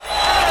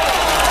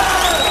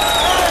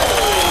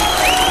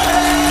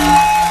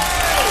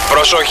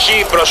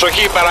Προσοχή,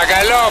 προσοχή,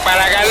 παρακαλώ,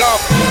 παρακαλώ.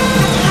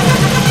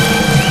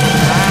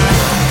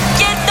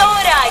 Και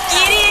τώρα,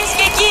 κυρίες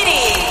και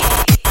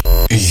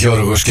κύριοι,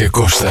 Γιώργος και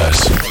Κώστας.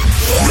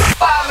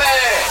 Πάμε!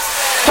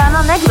 σαν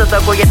ανέκδοτο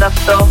ακούγεται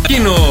αυτό.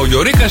 Είναι ο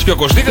Γιωργίτσας και ο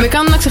Κωστίκας. Με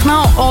κάνουν να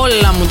ξεχνάω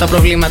όλα μου τα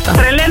προβλήματα.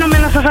 Τρελαίνομαι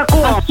να σας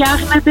ακούω.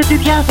 Φτιάχνετε τη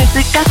διάθεση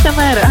κάθε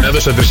μέρα.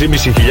 Έδωσα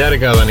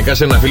 3.500 δανεικά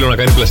σε ένα φίλο να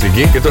κάνει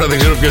πλαστική και τώρα δεν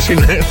ξέρω ποιος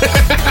είναι.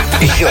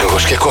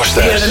 Γιώργος και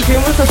Κώστας. Η αδελφή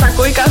μου σας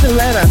ακούει κάθε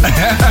μέρα.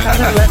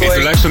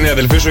 Τουλάχιστον η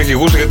αδελφή σου έχει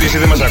γούστο γιατί εσύ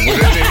δεν μας ακούς.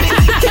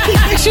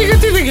 Εσύ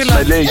γιατί δεν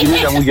γελάς? Λέει η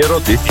γυναίκα μου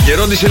Γερότη. Η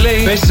Γερότη σε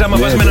λέει: πέσεις άμα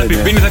πας με ένα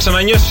πιπίνι θα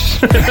ξανανιώσεις.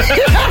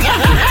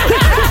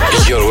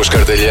 Γιώργος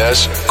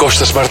Καρτελιάς,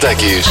 Κώστας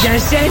Μαρτάκης. Για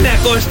σένα,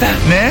 Κώστα.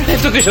 Ναι,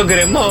 Πέφτω και στον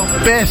κρεμό.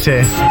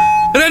 πέσε.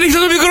 Ρε, ανοίξτε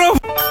το μικρόφωνο.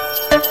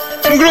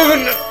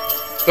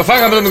 Το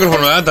φάγαμε το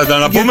μικρόφωνο. Να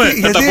τα πούμε.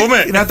 Να τα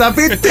πούμε. Να τα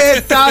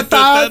πείτε. Τα.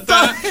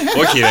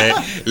 Όχι, ρε.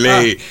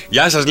 Λέει: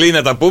 γεια σας, λέει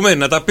να τα πούμε.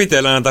 Να τα πείτε,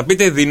 αλλά να τα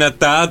πείτε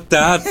δυνατά.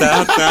 Τα.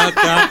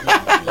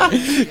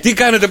 Τι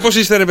κάνετε, πώς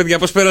είστε, ρε παιδιά,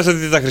 πώς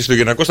πέρασατε τα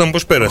Χριστούγεννα? Κώστα μου,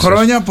 πώς πέρασες?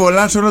 Χρόνια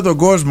πολλά σε όλο τον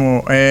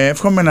κόσμο.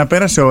 Εύχομαι να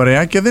πέρασε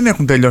ωραία και δεν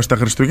έχουν τελειώσει τα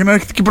Χριστούγεννα.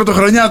 Έρχεται και η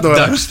Πρωτοχρονιά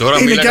τώρα. Εντάξει, τώρα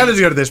είναι μιλάμε. και άλλες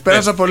γιορτές.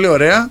 Πέρασα πολύ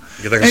ωραία.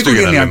 Για τα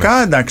Χριστούγεννα.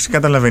 Οικογενειακά, εντάξει,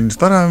 καταλαβαίνεις.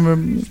 Τώρα.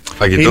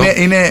 Φαγητό.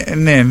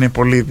 Ναι,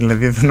 πολύ.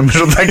 Δηλαδή δεν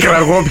νομίζω ότι θα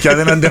κραγώ πια,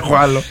 δεν αντέχω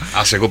άλλο.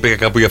 Ας, εγώ πήγα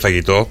κάπου για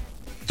φαγητό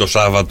το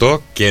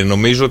Σάββατο και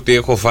νομίζω ότι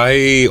έχω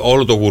φάει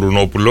όλο το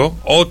γουρουνόπουλο.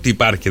 Ό,τι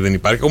υπάρχει και δεν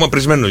υπάρχει. Ακόμα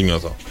πρισμένος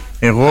νιώθω.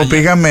 Εγώ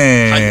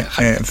πήγαμε,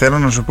 Χάλια. θέλω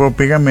να σου πω,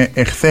 πήγαμε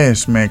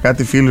εχθές με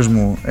κάτι φίλους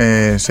μου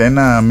σε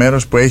ένα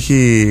μέρος που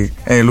έχει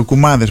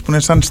λουκουμάδες, που είναι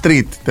σαν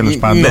street τέλος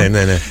πάντων.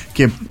 Ναι.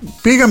 Και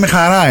πήγαμε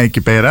χαρά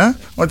εκεί πέρα,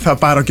 ότι θα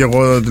πάρω κι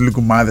εγώ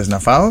λουκουμάδες να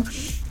φάω.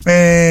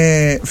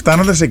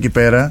 Φτάνοντας εκεί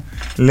πέρα,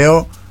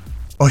 λέω,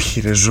 όχι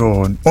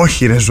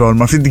ρε ζώων,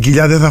 με αυτή την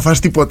κοιλιά δεν θα φας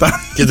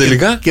τίποτα. Και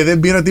τελικά? Και δεν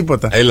πήρα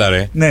τίποτα. Έλα,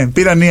 ρε. Ναι,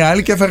 πήραν οι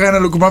άλλοι και έφαγα ένα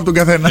λουκουμά από τον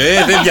καθένα.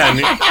 Δεν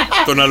πιάνει.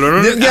 Τον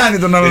άλλον. Δεν πιάνει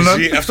τον άλλον.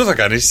 Αυτό θα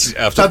κάνεις.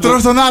 Θα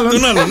τρως τον άλλον.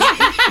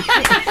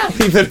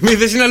 Οι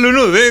θερμίδες είναι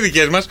αλλουνού, δεν είναι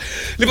δικές μας.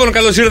 Λοιπόν,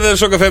 καλώς ήρθατε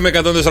στο καφέ με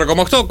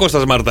 104,8.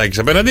 Κώστας Μαρτάκης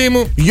απέναντί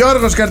μου.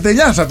 Γιώργος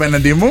Καρτελιάς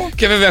απέναντί μου.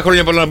 Και βέβαια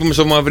χρόνια πολλά να πούμε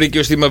στο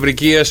Μαυρίκιο, στη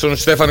Μαυρικία, στον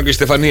Στέφανο και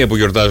στη Στεφανία που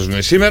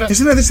γιορτάζουν σήμερα.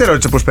 Εσύ να δεις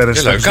ερώτηση πώς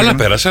πέρασες. Καλά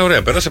πέρασα,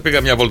 ωραία πέρασα.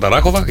 Πήγα μια βόλτα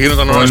Ράχοβα,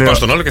 γίνονταν ο ένας πάνω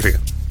στον άλλο και φύγα.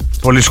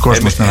 Πολλοί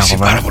κόσμος στην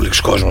Ράχοβα. Πάρα πολλοί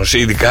κόσμος,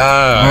 ειδικά.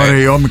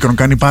 Ωραία, η Όμικρον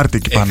κάνει πάρτι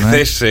εκεί πάνω.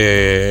 Χθες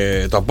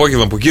το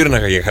απόγευμα που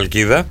γύρναγα για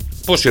Χαλκίδα,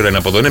 πόση ώρα είναι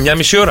από εδώ, είναι μια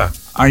μισή ώρα.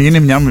 Α,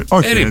 είναι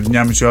όχι, Περίπου.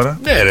 μια μισή ώρα.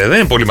 Ναι, ρε, δεν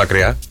είναι πολύ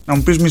μακριά. Να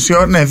μου πεις μισή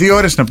ώρα, ναι, 2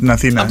 ώρες είναι από την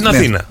Αθήνα. Από την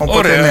Αθήνα.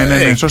 Οπότε, Ωραία,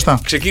 ναι, σωστά.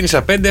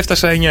 Ξεκίνησα 5,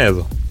 έφτασα 9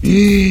 εδώ.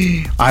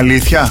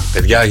 Αλήθεια.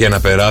 Παιδιά, για να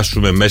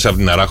περάσουμε μέσα από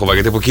την Αράχοβα,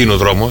 γιατί από εκεί είναι ο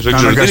δρόμος, δεν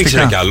ξέρω, δεν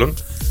ήξερα κι άλλον.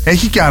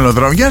 Έχει και άλλο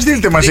δρόμο. Για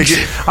στείλτε μας εκεί.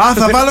 Α,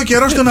 θα βάλω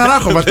καιρό στον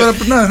Αράχοβα.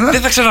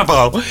 Δεν θα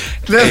ξαναπάω.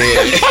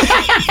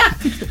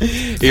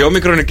 Η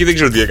Όμικρον εκεί δεν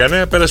ξέρω τι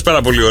έκανε. Πέρασε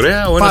πάρα πολύ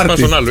ωραία. Ο ένας πάνω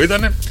στον άλλο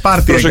ήταν.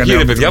 Προσοχή,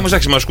 ρε παιδιά μου,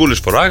 εντάξει, μασκούλες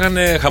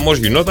φοράγανε, χαμός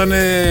γινότανε.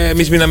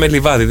 Εμείς μείναμε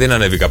λιβάδι, δεν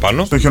ανέβηκα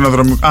πάνω. Στο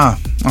χιονοδρομικό. Α,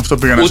 αυτό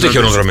πήγα να Ούτε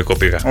χιονοδρομικό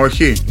πήγα.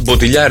 Όχι.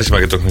 Μποτιλιάρισμα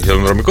για το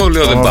χιονοδρομικό.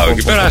 Λέω δεν πάω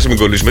εκεί πέρα, ας μην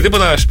κολλήσουμε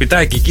τίποτα.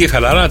 Σπιτάκι εκεί,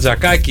 χαλαρά,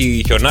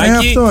 τζακάκι,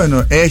 χιονάκι. Αυτό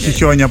εννοώ. Έχει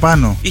χιόνια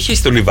πάνω. Είχε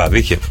στο λιβάδι,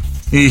 είχε.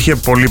 Είχε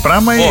πολύ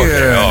πράγμα ή. Όχι.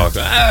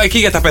 Εκεί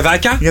για τα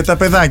παιδάκια. Για τα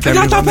παιδάκια.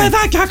 Για τα λοιπόν, ναι.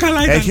 παιδάκια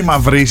καλά ήταν. Έχει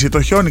μαυρίσει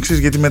το χιόνι,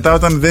 ξέρεις, γιατί μετά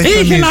όταν δεν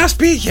Είχε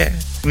λάσπη, είχε.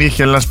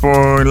 Είχε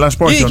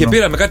λασπό Είχε, χιόνο.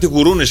 πήραμε κάτι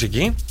γουρούνες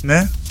εκεί.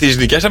 Ναι. Τις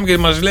νοικιάσαμε και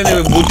μας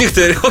λένε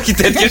μπουτίχτε, όχι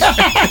τέτοιες.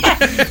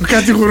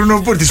 Κάτι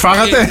γουρουνοπούλ, τις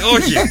φάγατε?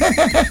 Όχι.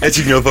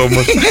 Έτσι νιώθω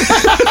όμως.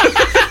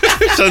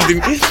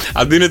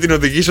 Αντί να την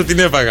οδηγήσω, την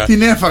έφαγα.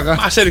 Την έφαγα.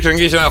 Μας έριξαν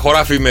και σε ένα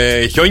χωράφι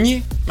με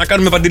χιόνι να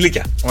κάνουμε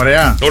παντιλίκια.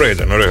 Ωραία. Ωραία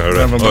ήταν,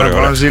 ωραία.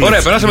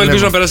 Περάσαμε,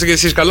 ελπίζω να περάσετε και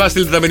εσείς καλά.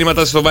 Στείλτε τα μηνύματά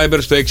σας στο Viber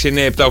στο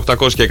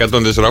 697-800 και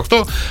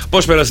 148.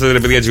 Πώς περάσατε, ρε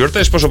παιδιά, τις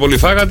γιορτές, πόσο πολύ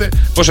φάγατε,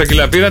 πόσα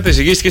κιλά πήρατε,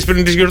 ζυγίστηκες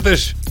πριν τις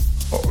γιορτές?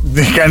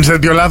 Δεν κάνεις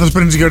τέτοιο λάθος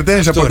πριν τις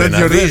γιορτές? Από τέτοιες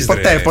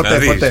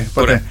γιορτές?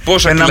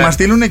 Ποτέ. Να μας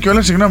στείλουν και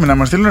όλα, συγγνώμη, να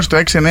μας στείλουν στο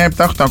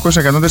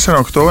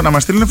 697-800-148, να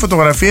μας στείλουν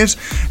φωτογραφίες,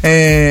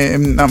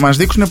 να μας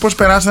δείξουν πώς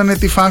περάσανε,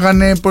 τι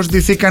φάγανε, πώς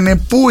ντυθήκανε,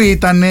 πού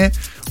ήτανε.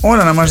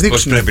 Όλα να μας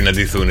δείξουν. Πώς πρέπει να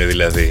ντυθούν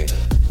δηλαδή?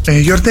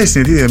 Γιορτές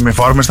είναι, με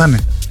φόρμες θα είναι.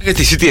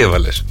 Γιατί εσύ τι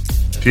έβαλες?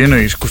 Τι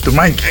εννοείς,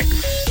 κουστούμάκι?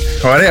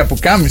 Ωραία, που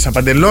κάμισα,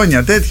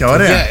 παντελόνια, τέτοια,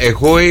 ωραία.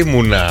 Εγώ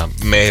ήμουνα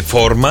με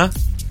φόρμα,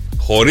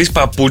 χωρίς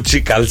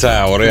παπούτσι,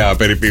 κάλτσα ωραία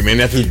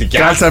περιποιημένη, αθλητικά.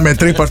 Κάλτσα με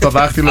τρύπα στο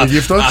δάχτυλο,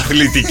 γύφτος.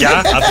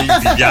 Αθλητικά,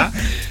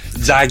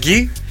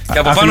 τζάκι. Και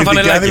από πάνω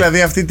φανελάκι.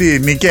 Δηλαδή αυτή τη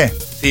νίκε.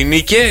 Τη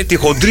νίκε, τη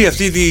χοντρή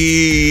αυτή,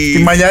 τη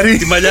μαλλιαρή.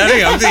 Τη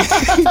μαλλιαρή αυτή.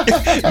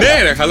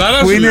 Ναι, ρε, χαλαρά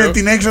σου. Που είναι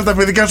την έξω από τα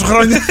παιδικά σου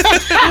χρόνια.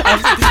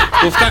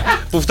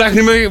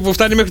 Που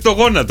φτάνει μέχρι το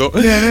γόνατο.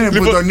 Ναι,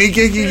 που το νίκη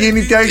έχει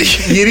γίνει.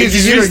 Γυρίζει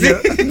γύρω.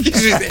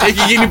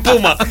 Έχει γίνει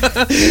πούμα.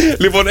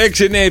 Λοιπόν,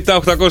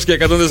 697-800 και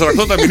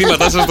 148 τα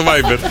μηνύματά σας στο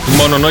Viber.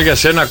 Μόνο για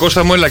σένα,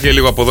 Κώστα μου, έλα και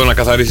λίγο από εδώ να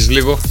καθαρίσεις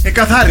λίγο.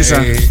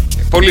 Καθάρισα.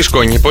 Πολύ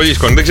σκόνη.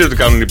 Δεν ξέρω τι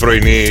κάνουν οι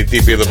πρωινοί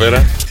τύποι εδώ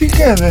πέρα. Τι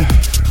κάνετε?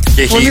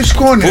 Πολύ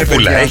σκόνη.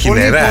 Πούπουλα, έχει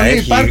νερά.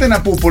 Πάρτε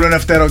ένα πούπουλο, ένα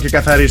φτερό και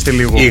καθαρίστε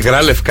λίγο.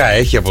 Υγρά λευκά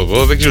έχει από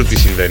εδώ, δεν ξέρω τι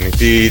συμβαίνει.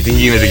 Τι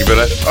γίνεται εκεί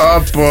πέρα.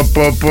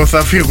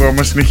 Θα φύγω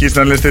άμα συνεχίσει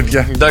να λες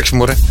τέτοια. Εντάξει,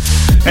 μωρέ.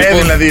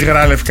 Δηλαδή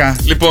υγρά λευκά.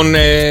 Λοιπόν,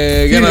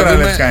 για να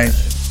δούμε.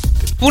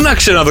 Πού να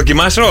ξέρω να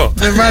δοκιμάσω.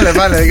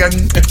 Βάλε.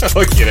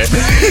 Όχι, ρε.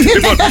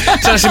 Λοιπόν,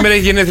 σαν σήμερα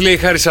έχει γενέθλια η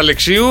Χάρης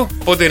Αλεξίου.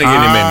 Πότε είναι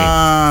γεννημένη?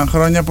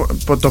 Χρόνια.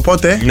 Το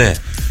πότε? Ναι.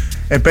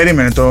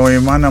 Περίμενε, η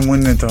μάνα μου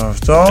είναι το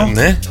αυτό.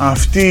 Ναι.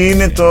 Αυτή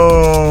είναι το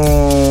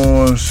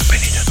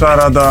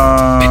 40.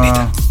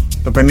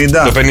 Το 50. 48-49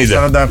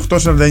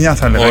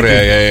 θα λέγαμε.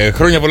 Ωραία.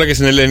 Χρόνια πολλά και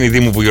στην Ελένη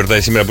Δήμου που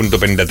γιορτάζει σήμερα που είναι το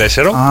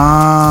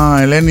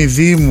 54. Ελένη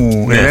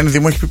Δήμου. Η Ελένη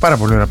Δήμου έχει πει πάρα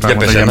πολλά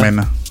πράγματα για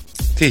μένα.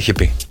 Τι είχε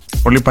πει?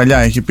 Πολύ παλιά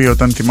έχει πει,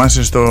 όταν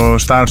θυμάσαι στο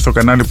Star, στο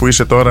κανάλι που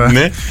είσαι τώρα,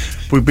 ναι.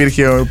 που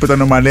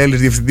ήταν ο Μανέλης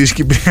διευθυντής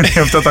και υπήρχαν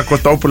αυτά τα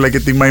κοτόπουλα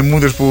και οι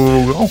μαϊμούδες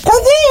που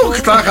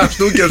τα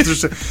χαστούκια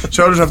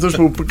σε όλους αυτούς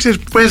που ξέρεις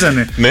που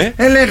παίζανε. Ναι.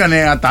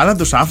 Λέγανε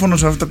ατάλαντος,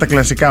 άφωνος, αυτά τα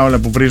κλασικά όλα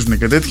που βρίζουν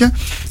και τέτοια.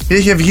 Και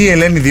είχε βγει η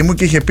Ελένη Δήμου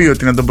και είχε πει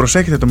ότι να τον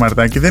προσέχετε το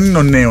Μαρτάκι, δεν είναι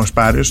ο νέος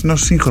Πάριος, είναι ο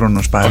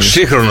σύγχρονος Πάριος. Ο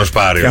σύγχρονος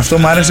Πάριος. Και αυτό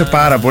μου άρεσε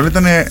πάρα πολύ.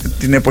 Ήταν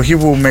την εποχή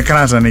που με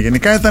κράζανε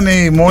γενικά. Ήταν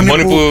η μόνη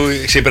που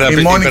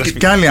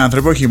και άλλοι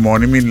άνθρωποι, όχι οι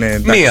μόνοι, μην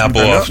λέτε.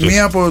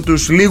 Μία από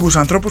τους λίγους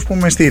ανθρώπους που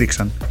με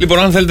στήριξαν. Λοιπόν,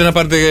 αν θέλετε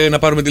να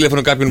πάρουμε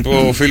τηλέφωνο κάποιον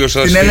φίλο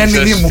σας, την Ελένη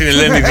Δήμου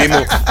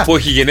που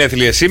έχει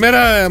γενέθλια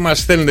σήμερα, μας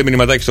στέλνετε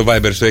μηνυματάκι στο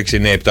Viber στο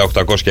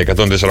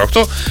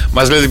 697-800-1048.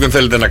 Μας λέτε ποιον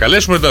θέλετε να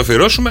καλέσουμε, να το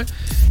αφιερώσουμε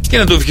και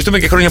να του ευχηθούμε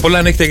και χρόνια πολλά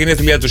αν έχετε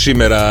γενέθλιά του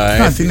σήμερα.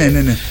 Ναι.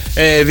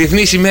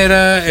 Διεθνής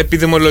ημέρα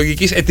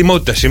επιδημιολογικής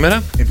ετοιμότητας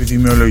σήμερα.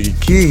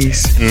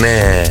 Επιδημιολογικής.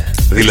 Ναι,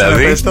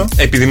 δηλαδή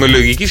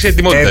επιδημιολογικής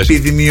ετοιμότητας.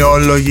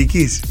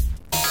 Επιδημιολογικής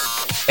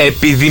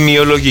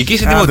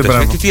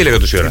ετοιμότητας. Τι έλεγα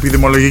τόση ώρα?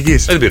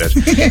 Επιδημιολογικής. Δεν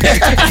πειράζει.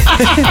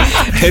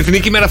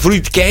 Εθνική ημέρα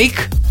fruit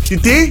cake.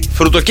 Τι?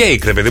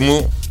 Φρουτοκέικ, ρε παιδί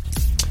μου.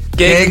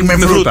 Κέικ με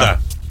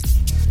φρούτα.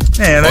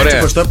 Έτσι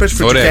πως το πες,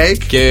 fruit cake.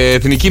 Και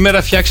εθνική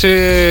ημέρα φτιάξε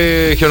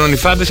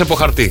χιονονιφάντες από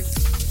χαρτί.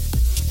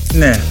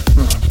 Ναι.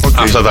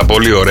 Αυτά τα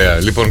πολύ ωραία.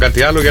 Λοιπόν,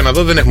 κάτι άλλο για να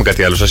δω, δεν έχουμε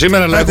κάτι άλλο σας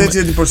σήμερα. Κάτι έτσι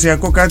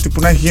εντυπωσιακό, κάτι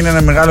που να έχει γίνει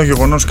ένα μεγάλο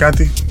γεγονός,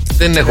 κάτι.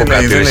 Δεν έχω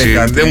κάτι.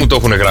 Δεν μου το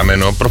έχουν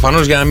γραμμένο.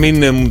 Προφανώς για να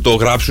μην μου το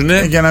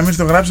γράψουνε. Για να μην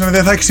το γράψουνε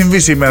δεν θα έχει συμβεί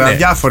σήμερα. Ναι.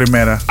 Διάφορη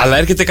μέρα. Αλλά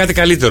έρχεται κάτι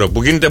καλύτερο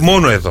που γίνεται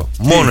μόνο εδώ.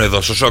 Μόνο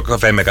εδώ στο Σοκ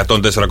Καφέ με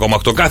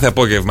 104,8 κάθε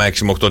απόγευμα 6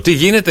 με 8. Τι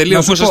γίνεται,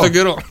 λίγο πόσα στον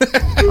καιρό.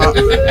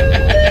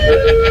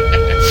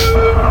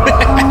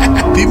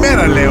 Τι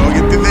μέρα λέω,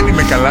 γιατί δεν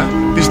είμαι καλά.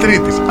 Της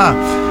Τρίτης.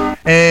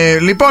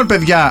 Λοιπόν,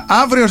 παιδιά,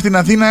 αύριο στην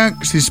Αθήνα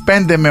στις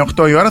 5 με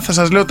 8 η ώρα θα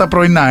σας λέω τα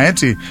πρωινά,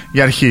 έτσι,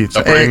 για αρχή.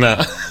 Τα πρωινά.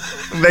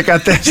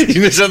 14.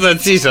 Είναι σαν τα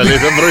τσίσα, λέει,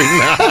 τα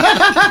πρωινά.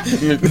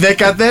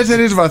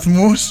 14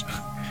 βαθμούς.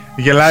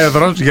 Γελάει ο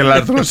δρόμος,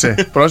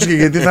 πρόσεχε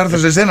γιατί θα έρθω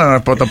σε σένα να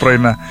πω τα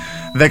πρωινά.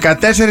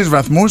 14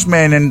 βαθμούς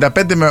με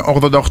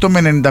 88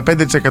 με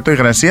 95%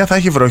 υγρασία, θα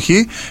έχει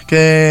βροχή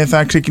και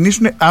θα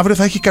ξεκινήσουν, αύριο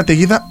θα έχει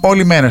καταιγίδα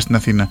όλη μέρα στην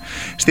Αθήνα.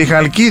 Στη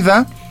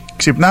Χαλκίδα,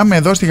 ξυπνάμε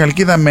εδώ στη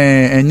Χαλκίδα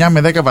με 9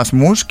 με 10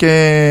 βαθμούς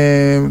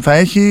και θα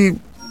έχει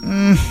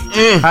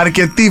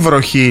αρκετή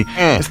βροχή.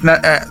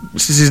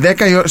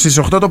 Στις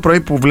 8 το πρωί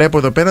που βλέπω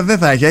εδώ πέρα δεν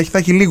θα έχει, θα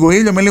έχει λίγο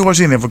ήλιο με λίγο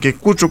σύννεφο και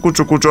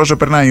κούτσο όσο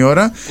περνάει η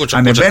ώρα.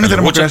 Ανεβαίνει η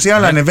θερμοκρασία,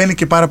 αλλά ανεβαίνει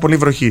και πάρα πολύ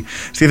βροχή.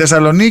 Στη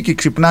Θεσσαλονίκη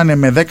ξυπνάνε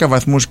με 10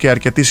 βαθμούς και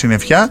αρκετή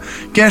συννεφιά.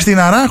 Και στην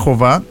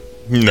Αράχοβα,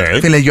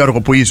 φίλε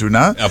Γιώργο που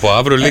ήσουνα, από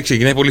αύριο λέει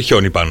ξεκινάει πολύ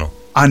χιόνι πάνω.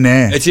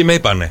 Ναι. Έτσι με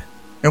είπανε.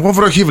 Εγώ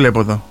βροχή βλέπω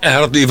εδώ.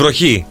 Η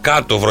βροχή,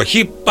 κάτω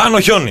βροχή, πάνω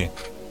χιόνι.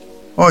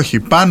 Όχι,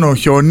 πάνω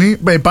χιόνι,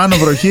 πάνω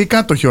βροχή,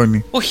 κάτω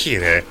χιόνι. Όχι,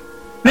 ρε.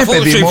 Ναι,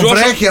 παιδί μου,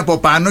 βρέχει από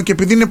πάνω και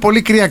επειδή είναι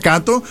πολύ κρύα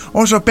κάτω,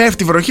 όσο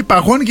πέφτει βροχή,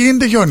 παγώνει και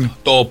γίνεται χιόνι.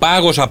 Το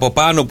πάγος από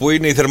πάνω που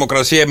είναι η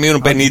θερμοκρασία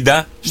μείον 50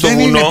 στο δεν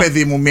βουνό. Δεν είναι,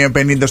 παιδί μου, μείον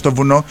 50 στο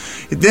βουνό.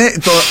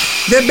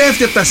 Δεν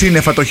πέφτει από τα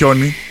σύννεφα το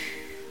χιόνι.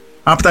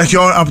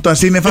 Από τα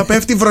σύννεφα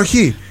πέφτει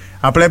βροχή.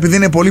 Απλά επειδή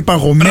είναι πολύ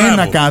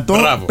παγωμένα κάτω,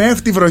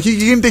 πέφτει βροχή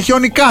και γίνεται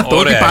χιόνι κάτω,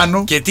 όχι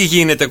πάνω. Και τι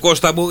γίνεται,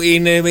 Κώστα μου,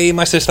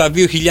 είμαστε στα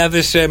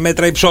 2.000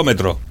 μέτρα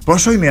υψόμετρο.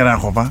 Πόσο είναι η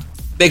Ράχοβα?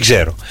 Δεν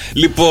ξέρω.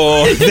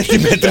 Λοιπόν, δεν τη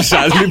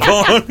μέτρησα,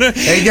 λοιπόν.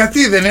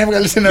 Γιατί δεν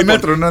έβγαλες ένα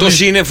μέτρο? Το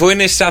σύννεφο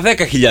είναι στα 10.000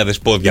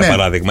 πόδια,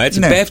 παράδειγμα. Έτσι,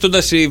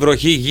 πέφτοντας η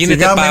βροχή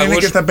γίνεται πάγος. Είναι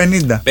και στα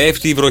 50.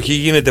 Πέφτει η βροχή,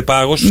 γίνεται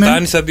πάγος,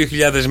 φτάνει στα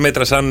 2.000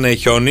 μέτρα σαν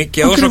χιόνι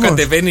και όσο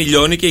κατεβαίνει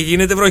λιώνει και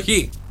γίνεται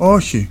βροχή.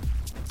 Όχι.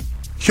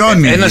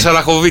 Χιόνι. Ένας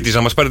αραχοβίτης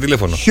να μας πάρει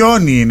τηλέφωνο.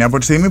 Χιόνι είναι. Από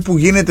τη στιγμή που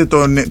γίνεται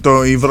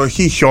η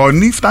βροχή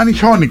χιόνι, φτάνει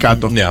χιόνι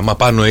κάτω. Ναι, άμα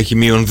πάνω έχει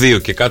μείον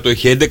 2 και κάτω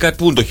έχει 11,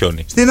 πού είναι το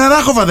χιόνι? Στην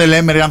Αράχοβα δεν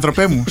λέμε, ρε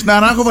άνθρωπέ μου. Στην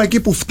Αράχοβα εκεί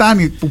που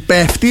φτάνει, που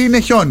πέφτει, είναι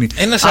χιόνι.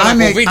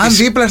 Αν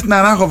δίπλα στην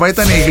Αράχοβα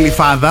ήταν η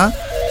Γλυφάδα,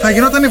 θα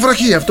γινόταν η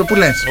βροχή, αυτό που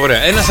λες.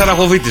 Ωραία. Ένας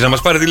αραχοβίτης να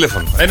μας πάρει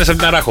τηλέφωνο. Ένας από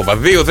την Αράχοβα.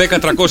 2, 10,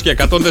 300 και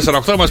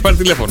 148 να μας πάρει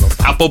τηλέφωνο.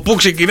 Από πού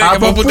ξεκινάει και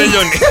από πού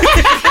τελειώνει?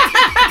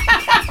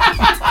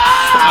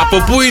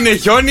 Από πού είναι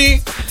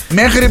χιόνι?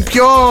 Μέχρι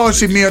ποιο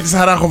σημείο της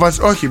Αράχοβας?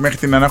 Όχι, μέχρι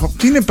την Αράχοβα.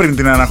 Τι είναι πριν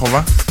την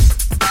Αράχοβα?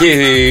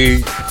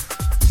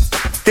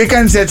 Τι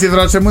κάνεις έτσι,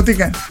 δρότσε μου, τι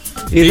κάνεις?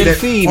 Η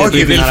Δελφή είναι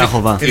πριν την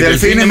Αράχοβα. Η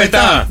Δελφή είναι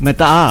μετά.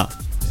 Μετά.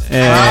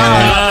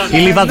 Η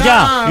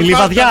Λιβαδιά. Η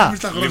Λιβαδιά.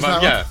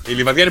 Η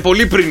Λιβαδιά είναι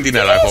πολύ πριν την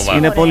Αράχοβα.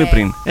 Είναι πολύ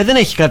πριν. Δεν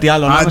έχει κάτι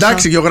άλλο να πει.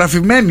 Εντάξει,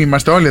 γεωγραφημένοι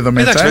είμαστε όλοι εδώ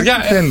μέσα. Εντάξει, παιδιά.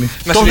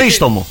 Το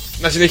δίστομο.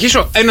 Να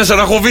συνεχίσω. Ένας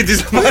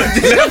Αραχοβίτης να πάρει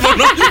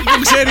τηλέφωνο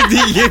που ξέρει τι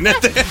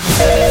γίνεται.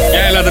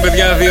 Για ελάτε,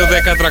 παιδιά, 2,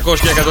 10, 300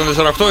 και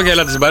 148. Για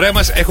ελάτε στην παρέα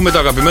μας. Έχουμε το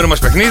αγαπημένο μας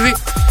παιχνίδι,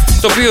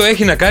 το οποίο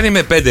έχει να κάνει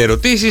με 5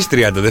 ερωτήσεις,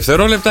 30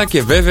 δευτερόλεπτα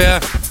και βέβαια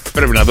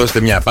πρέπει να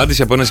δώσετε μια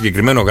απάντηση από ένα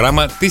συγκεκριμένο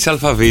γράμμα της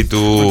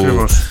αλφαβήτου.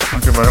 Ακριβώς.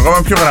 Εγώ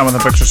με ποιο γράμμα θα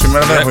παίξω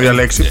σήμερα, δεν έχω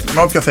διαλέξει.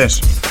 Με όποιο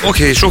θες.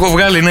 Όχι, σου έχω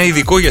βγάλει ένα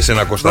ειδικό για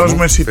σένα, Κώστα.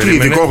 Δώσουμε εσύ τι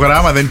ειδικό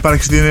γράμμα, δεν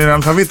υπάρχει στην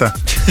αλφαβήτα.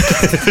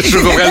 Σου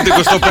έχω βγάλει το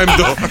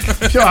 25ο.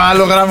 Ποιο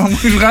άλλο γράμμα μου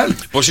έχει βγάλει.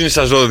 Πώς είναι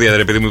στα ζώδια,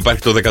 ρε παιδί μου,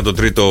 υπάρχει το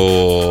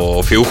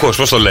 13ο φιούχος,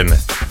 πώς το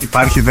λένε.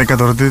 Υπάρχει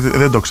 13ο,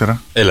 δεν το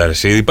ξέρα. Έλα,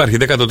 ρε, υπάρχει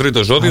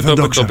 13ο ζώδιο,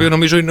 το οποίο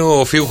νομίζω είναι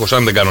ο φιούχος,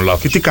 αν δεν κάνω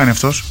λάθος. Και τι κάνει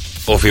αυτός?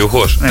 Ο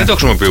φιούχος. Δεν το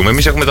χρησιμοποιούμε,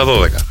 εμείς έχουμε τα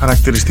 12.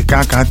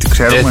 Χαρακτηριστικά κάτι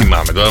ξέρουμε. Δεν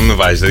θυμάμαι, τώρα με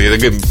βάζετε.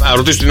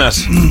 Ρωτήσω την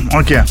Άση.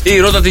 Okay. Ή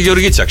ρώτα τη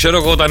Γιωργίτσα, ξέρω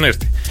εγώ όταν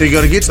έρθει. Τη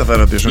Γιωργίτσα θα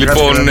ρωτήσω.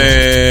 Λοιπόν,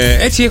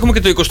 έτσι έχουμε και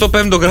το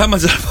 25ο γράμμα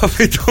της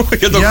αλφαβήτου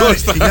για τον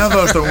Κώστα. Για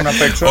δώστε μου να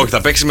παίξω. Όχι,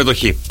 θα παίξει με το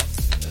χ.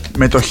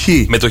 Με το χ.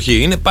 Με το χ.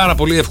 Είναι πάρα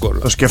πολύ εύκολο.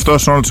 Το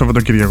σκεφτόσουν όλο το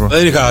Σαββατοκύριακο.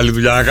 Δεν είχα άλλη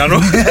δουλειά να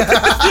κάνω.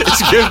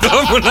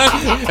 Σκεφτόμουν.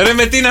 Ρε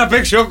με τι να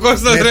παίξει ο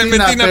Κώστας, ρε με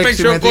τι να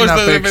παίξει ο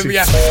Κώστας, ρε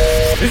παιδιά.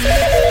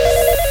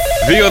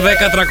 2,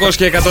 10, 300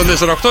 και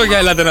 148. Για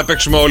ελάτε να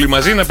παίξουμε όλοι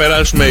μαζί, να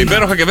περάσουμε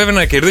υπέροχα και βέβαια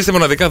να κερδίσετε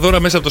μοναδικά δώρα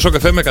μέσα από το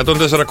Shock FM με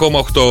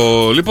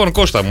 104,8. Λοιπόν,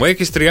 Κώστα μου,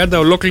 έχεις 30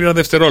 ολόκληρα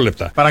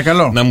δευτερόλεπτα.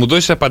 Παρακαλώ. Να μου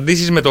δώσεις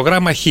απαντήσεις με το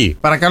γράμμα χ.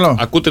 Παρακαλώ.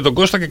 Ακούτε τον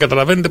Κώστα και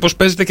καταλαβαίνετε πώς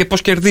παίζετε και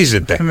πώς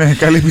κερδίζετε. Ναι,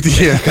 καλή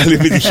επιτυχία. Καλή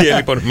επιτυχία,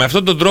 λοιπόν. Με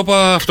αυτόν τον τρόπο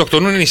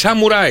αυτοκτονούν οι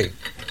σαμουράι.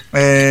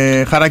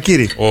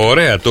 Χαρακίρι.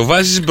 Ωραία. Το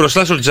βάζεις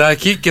μπροστά στο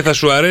τζάκι και θα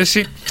σου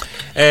αρέσει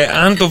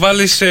αν το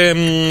βάλεις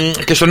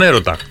και στον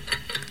έρωτα.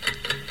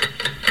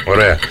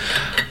 Ωραία.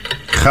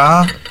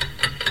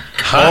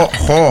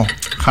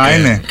 Χα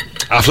είναι.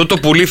 Αυτό το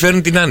πουλί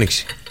φέρνει την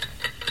άνοιξη.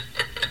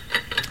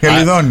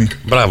 Χελιδόνι.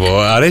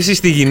 Μπράβο. Αρέσει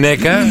στη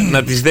γυναίκα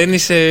να τις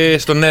δένεις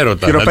στον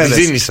έρωτα.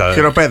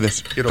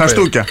 Χειροπέδες.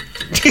 Χαστούκια.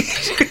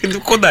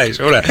 Κοντά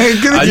είσαι. Ωραία.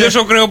 Αλλιώς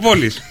ο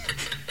Κρεοπόλης.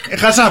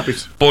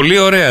 Χασάπης. Πολύ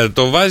ωραία.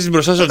 Το βάζεις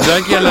μπροστά στο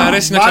τζάκι, αλλά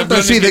αρέσει να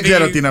ξαπλώνεις. Εσύ δεν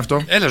ξέρω τι είναι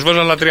αυτό. Έλα, σου βάζω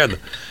άλλα 30.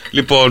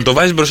 Λοιπόν, το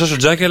βάζεις μπροστά στο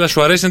τζάκι, αλλά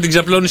σου αρέσει να την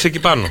ξαπλώνεις εκεί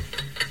πάνω.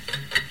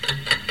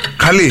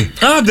 Χαλί.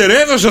 Άντε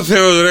ρε, έδωσε ο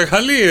Θεός ρε,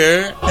 χαλί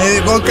ρε.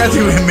 Εγώ κάτι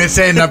με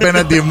σένα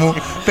απέναντί μου.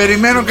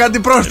 Περιμένω κάτι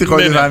πρόστιχο.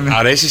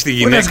 Αρέσει στη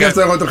γυναίκα. Δεν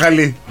σκέφτομαι εγώ το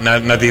χαλί.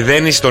 Να τη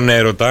δένεις στον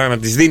έρωτα, να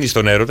της δίνεις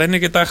τον έρωτα, είναι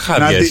και τα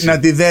χάδια. Να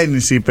τη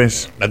δένεις,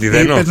 είπες. Να τη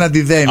δένω. Είπες να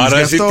τη δένεις. Άρα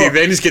εσύ τη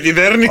δένεις και τη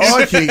δέρνεις.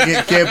 Όχι,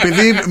 και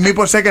επειδή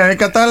μήπως έκανε,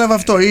 κατάλαβα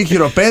αυτό. Ή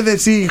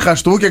χειροπέδες ή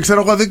χαστούκια,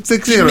 ξέρω εγώ,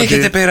 δεν ξέρω. Μην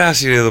έχετε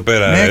περάσει εδώ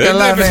πέρα. Ναι,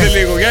 καλά, ναι.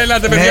 Λίγο. Για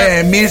ελάτε, παιδιά. Ναι,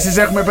 εμείς τις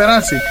έχουμε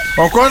περάσει.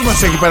 Ο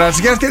κόσμος έχει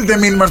περάσει. Για στείλτε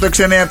μήνυμα στο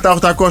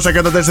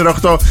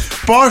 697-800-1048.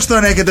 Πώς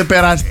τον έχετε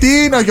περάσει? Τι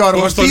είναι ο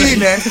Γιώργος, τι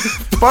είναι?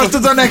 Πώς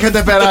τον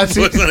έχετε περάσει?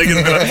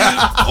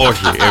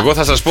 Όχι, εγώ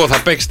θα σας πω, θα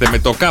παίξετε με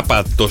το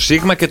K, το Σ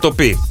και το Π.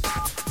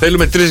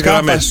 Θέλουμε 3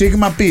 γραμμές.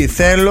 Σίγμα Π.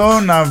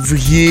 Θέλω να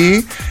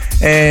βγει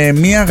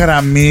μία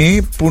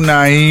γραμμή που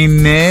να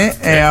είναι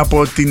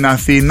από την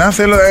Αθήνα.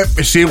 Θέλω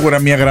σίγουρα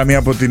μία γραμμή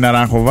από την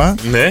Αράχοβα.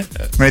 Ναι.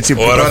 Έτσι,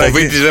 ο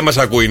Αραχοβίτης δεν μας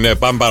ακούει, ναι,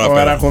 πάμε παραπέρα.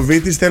 Ο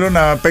Αραχοβίτης θέλω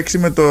να παίξει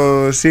με το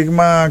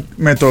Σίγμα,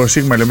 με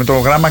το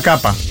γράμμα K.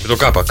 Με το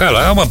K,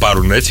 καλά, άμα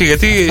πάρουν έτσι,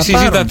 γιατί εσύ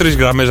ζητά 3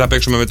 γραμμές να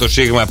παίξουμε με το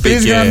Σίγμα Π.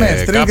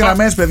 3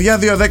 γραμμές, παιδιά,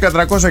 2, 10,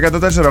 300,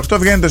 104, 8.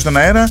 Βγαίνετε στον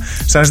αέρα,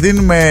 σας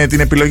δίνουμε την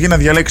επιλογή να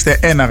διαλέξετε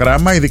ένα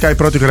γράμμα. Ειδικά η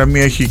πρώτη γραμμή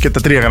έχει και τα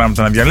 3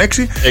 γράμματα να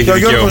διαλέξει. Και ο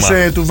Γιώργος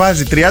του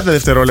βάζει 30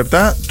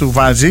 δευτερόλεπτα, του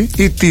βάζει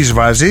ή της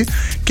βάζει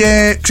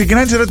και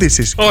ξεκινάει τις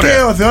ερωτήσεις. Ωραία.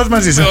 Και ο Θεός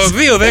μαζί σας.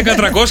 2, 10,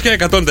 300 και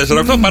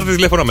 104,8. Πάρτε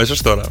τηλέφωνο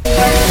αμέσως τώρα.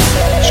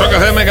 Shock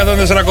FM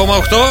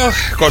 104,8.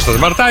 Κώστας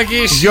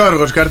Μαρτάκης.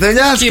 Γιώργος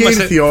Καρτελιάς. Και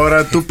ήρθε η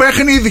ώρα του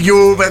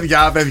παιχνιδιού,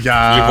 παιδιά.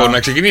 Λοιπόν, να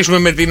ξεκινήσουμε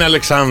με την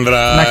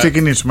Αλεξάνδρα. Να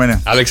ξεκινήσουμε, ναι.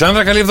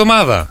 Αλεξάνδρα, καλή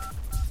εβδομάδα.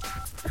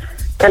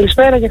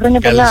 Καλησπέρα και χρόνια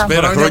πολλά.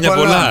 Καλησπέρα, χρόνια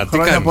πολλά. Τι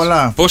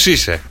κάνεις? Πώς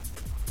είσαι?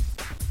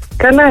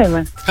 Καλά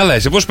είμαι. Καλά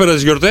είσαι. Πώς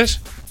πέρασες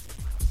γιορτές?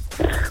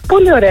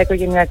 Πολύ ωραία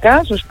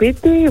οικογενειακά, στο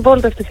σπίτι,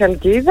 βόλτα στη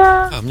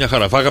Χαλκίδα. Μια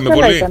χαρά. Φάγαμε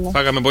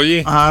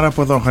πολύ. Άρα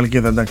από εδώ,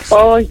 Χαλκίδα, εντάξει.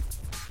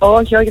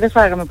 Όχι, δεν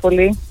φάγαμε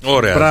πολύ.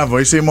 Ωραία. Μπράβο,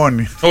 είσαι η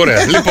μόνη.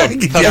 Ωραία, λοιπόν.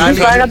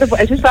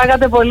 Εσείς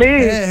φάγατε πολύ.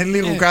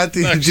 Λίγο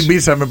κάτι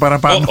τσιμπήσαμε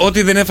παραπάνω.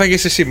 Ό,τι δεν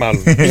έφαγες εσύ,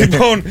 μάλλον.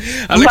 Λοιπόν,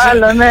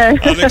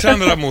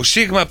 Αλεξάνδρα μου,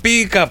 Σίγμα Π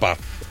ή Κ?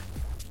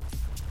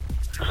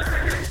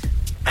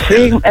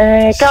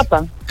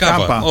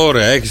 Κάπα.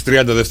 Ωραία, έχεις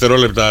 30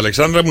 δευτερόλεπτα,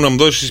 Αλεξάνδρα μου, να μου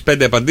δώσεις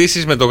 5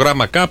 απαντήσεις με το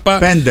γράμμα Κ.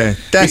 5,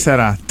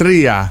 4,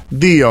 3,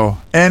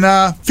 2,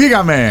 1.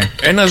 Φύγαμε.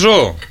 Ένα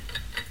ζώο.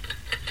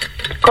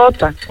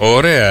 Κότα.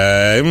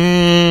 Ωραία.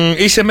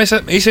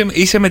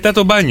 Είσαι μετά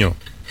το μπάνιο.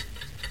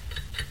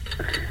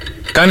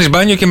 Κάνεις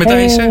μπάνιο και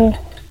μετά είσαι.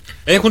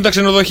 Έχουν τα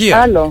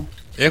ξενοδοχεία.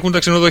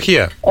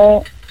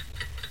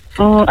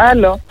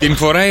 Άλλο. Την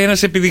φοράει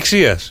ένας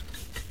επιδειξίας.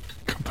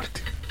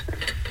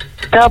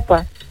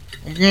 Κάπα.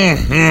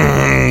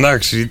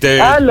 Εντάξει.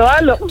 Άλλο.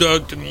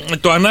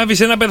 Το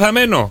ανάβει ένα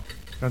πεθαμένο.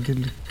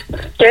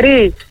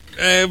 Χέρι.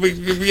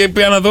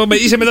 Πήγα να δω,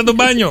 είσαι μετά το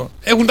μπάνιο.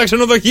 Έχουν τα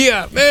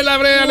ξενοδοχεία. Έλα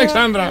βρε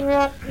Αλεξάνδρα.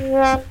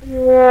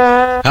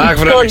 Αχ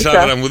βρε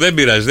Αλεξάνδρα μου, δεν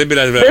πειράζει. Δεν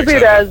πειράζει.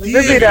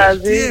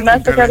 Να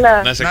είστε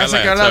καλά. Να είστε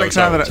καλά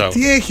Αλεξάνδρα.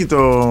 Τι έχει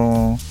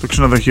το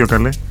ξενοδοχείο,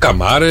 καλέ?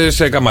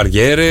 Καμάρες,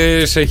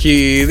 καμαριέρες,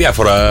 έχει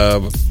διάφορα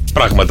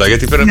πράγματα.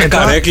 Γιατί παίρνουν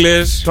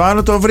καρέκλες. Το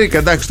άλλο το βρήκα,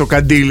 εντάξει, το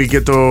καντήλι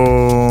και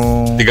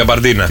την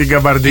καμπαρντίνα.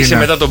 Είσαι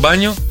μετά το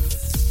μπάνιο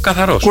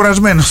καθαρός.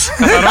 Κουρασμένος.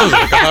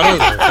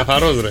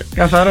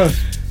 Καθαρός.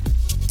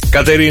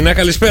 Κατερίνα,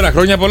 καλησπέρα,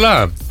 χρόνια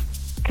πολλά.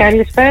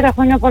 Καλησπέρα,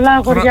 χρόνια πολλά,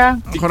 αγοριά.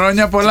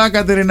 Χρόνια πολλά,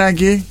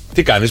 Κατερινάκη.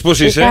 Τι κάνεις, πώς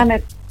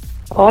είσαι?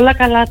 Όλα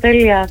καλά,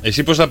 τέλεια.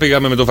 Εσύ πώς θα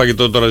πήγαμε με το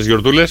φαγητό τώρα στις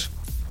γιορτούλες?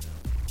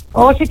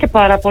 Όχι και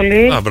πάρα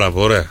πολύ. Α,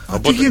 μπράβο, ωραία.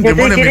 Γιατί η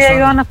κυρία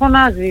Ιωάννα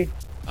φωνάζει.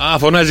 Α,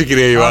 φωνάζει η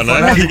κυρία Ιωάννα.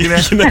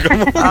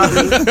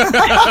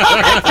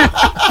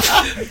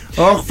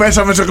 Όχι,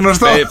 πέσαμε σε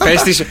γνωστό.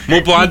 Πες της, μου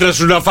είπε ο άντρας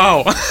σου να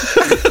φάω.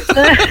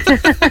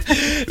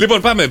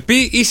 Λοιπόν, πάμε.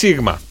 Πι ή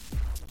σίγμα?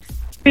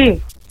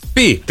 Πι.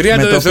 30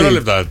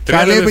 δευτερόλεπτα.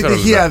 Καλή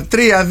επιτυχία.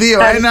 3, 2,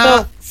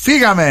 1.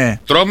 Φύγαμε.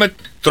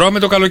 Τρώμε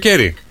το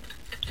καλοκαίρι.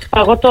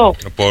 Παγωτό.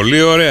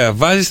 Πολύ ωραία.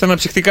 Βάζεις τα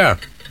αναψυκτικά.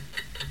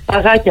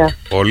 Παγάκια.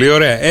 Πολύ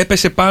ωραία.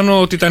 Έπεσε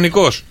πάνω ο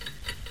Τιτανικός.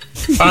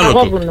 Πάνω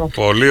του.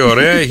 Πολύ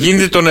ωραία.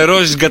 Γίνεται το νερό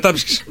στις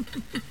κατάψυξης.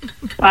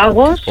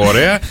 Πάγος.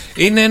 Ωραία.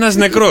 Είναι ένας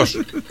νεκρός.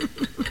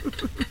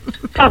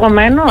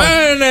 Παγωμένο.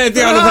 Ναι, τι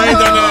άλλο θα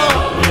ήταν.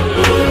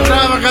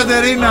 Μπράβο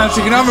Κατερίνα,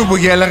 συγγνώμη που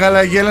γέλαγα,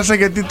 αλλά γέλασα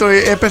γιατί το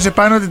έπεσε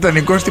πάνω ο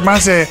Τιτανικός.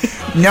 Θυμάσαι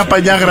μια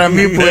παλιά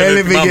γραμμή που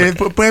έλεγε,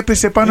 που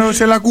έπεσε πάνω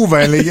σε λακκούβα,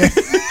 έλεγε.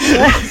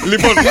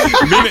 Λοιπόν,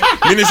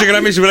 μείνε στη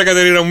γραμμή σου, βρε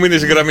Κατερίνα μου, μείνε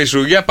στη γραμμή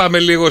σου. Για πάμε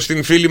λίγο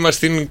στην φίλη μας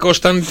την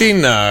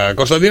Κωνσταντίνα.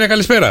 Κωνσταντίνα,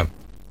 καλησπέρα.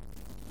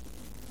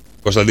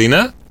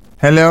 Κωνσταντίνα.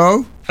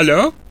 Hello.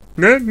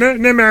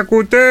 Ναι, με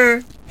ακούτε?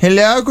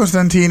 Hello,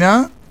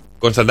 Κωνσταντίνα.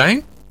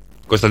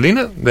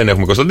 Κωνσταντίνα, δεν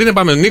έχουμε Κωνσταντίνα,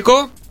 πάμε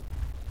Νίκο.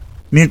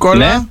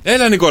 Νικόλα. Ναι.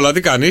 Έλα Νικόλα,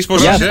 τι κάνεις,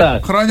 πώς είσαι?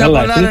 Χρόνια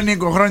πολλά ρε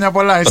Νίκο, χρόνια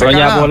πολλά. Είσαι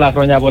καλά?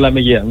 Χρόνια πολλά με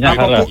υγεία.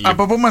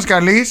 Από πού μας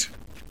καλείς?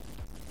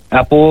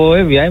 Από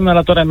Εύβοια είμαι,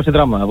 αλλά τώρα είμαι στη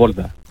Δράμα,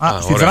 βόλτα.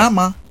 Στη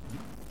Δράμα?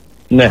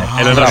 Ναι.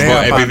 Έλα να σου πω,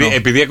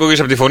 επειδή ακούγες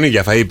από τη φωνή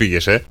για φαΐ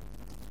πήγες,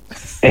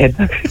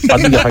 εντάξει,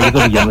 παντού για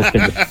φαγητό πήγαμε.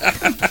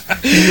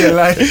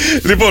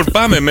 Λοιπόν,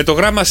 πάμε με το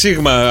γράμμα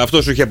σίγμα.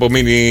 Αυτό σου είχε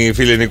απομείνει,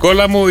 φίλε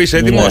Νικόλα μου. Είσαι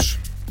έτοιμος?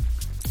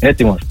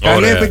 Έτοιμος.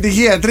 Καλή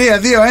επιτυχία. 3,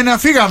 2, 1,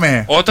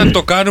 φύγαμε. Όταν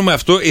το κάνουμε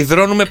αυτό,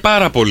 υδρώνουμε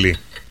πάρα πολύ.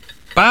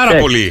 Πάρα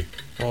πολύ.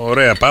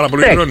 Ωραία, πάρα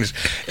πολύ υδρώνεις.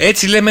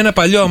 Έτσι λέμε ένα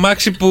παλιό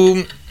αμάξι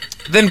που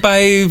δεν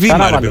πάει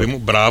βήμα, ρε παιδί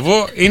μου.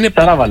 Μπράβο.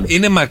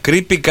 Είναι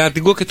μακρύ,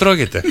 πικάτικο και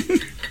τρώγεται.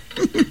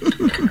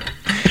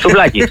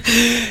 Σουβλάκι.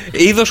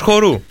 Είδος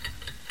χορού.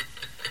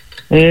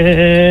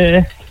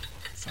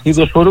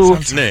 Είδος χορού.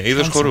 Ναι,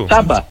 είδος χορού.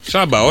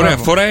 Σάμπα. Ωραία.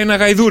 Φοράει ένα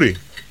γαϊδούρι.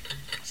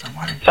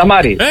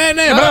 Σαμάρι. Ναι,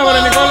 μπράβο ρε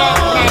Νικόλα.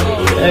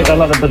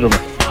 Καλά, δεν παίζουμε.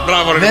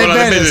 Μπράβο ρε Νικόλα,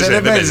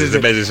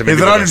 δεν παίζεσαι.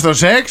 Υδρώνεις στο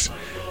σεξ.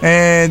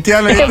 Τι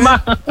άλλο είναι?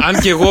 Αν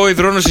και εγώ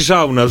υδρώνω στη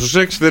σάουνα, στο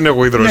σεξ δεν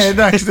έχω υδρώσει. Ναι,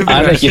 εντάξει, δεν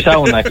πειράζει. Και η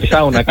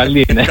σάουνα,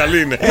 καλή είναι.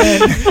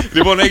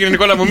 Λοιπόν, έγινε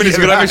Νικόλα, μου μείνει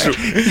στη γραμμή σου.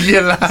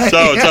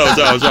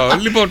 Τσάου.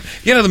 Λοιπόν,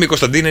 για να δούμε, η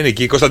Κωνσταντίνα είναι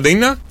εκεί. Η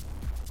Κωνσταντίνα.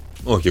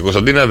 Όχι, η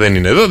Κωνσταντίνα δεν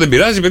είναι εδώ, δεν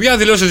πειράζει. Παιδιά,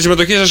 δηλώστε τη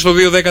συμμετοχή σας στο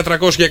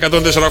 210-300 και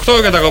 148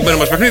 για τα κομπένα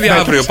μας παιχνίδια.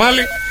 Αύριο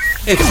πάλι.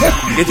 Έτσι.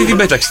 Γιατί την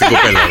πέταξε την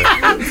κοπέλα, ρε?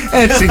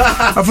 Έτσι,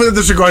 αφού δεν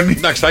το σηκώνει.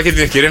 Εντάξει, θα είχε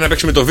την ευκαιρία να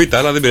παίξει με το Β,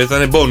 αλλά δεν πειράζει,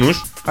 ήταν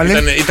μπόνους.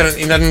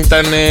 Ήταν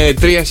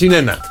 3 συν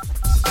 1.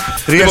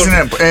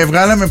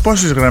 Βγάλαμε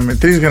πόσες γραμμές?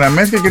 3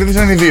 γραμμές και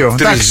κερδίσαν οι 2.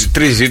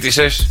 3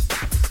 ζήτησες.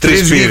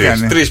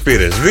 3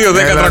 πήρες.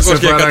 210-300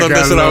 και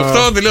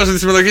 148. Δηλώστε τη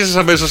συμμετοχή σας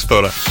αμέσως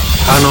τώρα.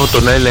 Κάνω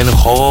τον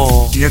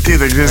έλεγχο. Γιατί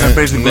δεν ξέρεις να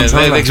παίζεις την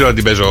κονσόλα? Δεν ξέρω αν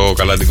την παίζω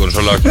καλά την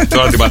κονσόλα.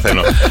 Τώρα την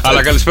μαθαίνω.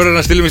 Αλλά καλησπέρα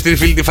να στείλουμε στην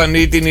φίλη τη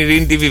Φανή, την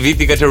Ειρήνη, τη Βιβί,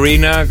 την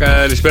Κατερίνα.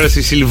 Καλησπέρα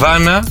στη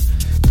Σιλβάνα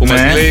που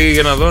μας λέει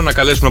για να δω, να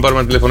καλέσουμε να πάρουμε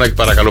ένα τηλεφωνάκι,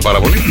 παρακαλώ πάρα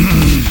πολύ.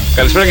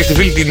 Καλησπέρα και στη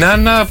φίλη την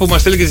Άννα που μας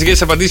στέλνει και τις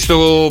δικές απαντήσεις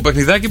στο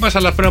παιχνιδάκι μας.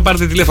 Αλλά πρέπει να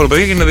πάρετε τηλέφωνο,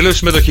 παιδιά, για να δηλώσει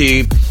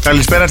συμμετοχή.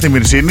 Καλησπέρα στη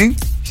Μυρσίνη.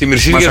 Στη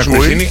Μυρσίνη, για σου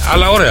Μυρσίνη.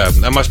 Αλλά ωραία,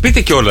 να μας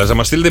πείτε κιόλας, να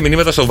μας στείλετε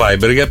μηνύματα στο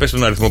Viber. Για πες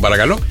τον αριθμό,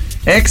 παρακαλώ.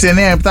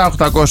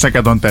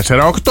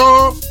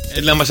 697-800-1048.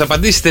 Να μας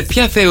απαντήσετε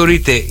ποια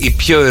θεωρείτε η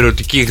πιο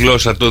ερωτική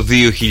γλώσσα το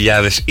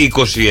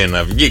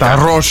 2021. Βγήκα.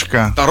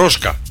 Τα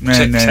ρώσκα.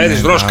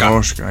 Ξέρεις ρώσκα.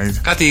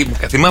 Κάτι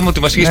θυμάμαι ότι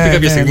μας είχες πει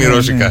κάποια στιγμή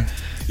ρώσικα.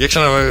 Για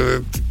ξανα.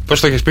 Πώς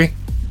το έχεις πει?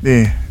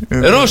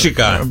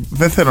 Ρώσικα.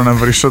 Δεν θέλω να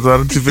βρίσω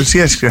τώρα τις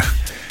βρυσιέσια.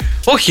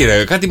 Όχι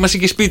ρε, κάτι μας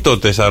είχες πει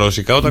τότε στα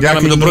ρώσικα όταν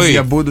κάναμε το πρωί.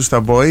 Για μπούντου στα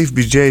μποϊφ,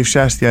 μπιτζέι,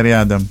 φσάστια,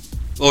 ριάνταμ.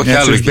 Όχι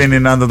άλλο.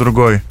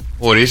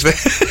 Ορίστε.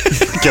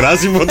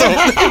 Κεράσιμο το.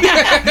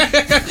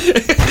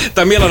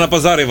 Τα μήλα να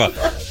παζάρευα.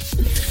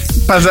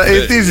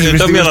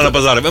 Τα μήλα να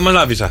παζάρευα.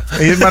 Μανάβησα.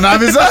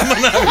 Μανάβησα.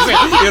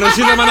 Η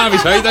Ρωσίδα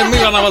μανάβησα. Ήταν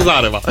μήλα να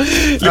παζάρευα.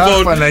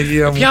 Λοιπόν,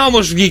 ποια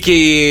όμως βγήκε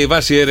η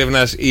βάση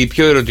έρευνας η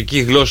πιο ερωτική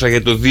γλώσσα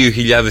για το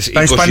 2021?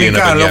 Τα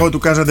ισπανικά λόγω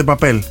του Casa de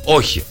Papel.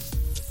 Όχι.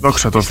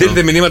 Δόξα τω Θεώ.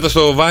 Στείλτε μηνύματα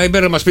στο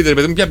Viber να μας πείτε, ρε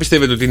παιδί μου, ποια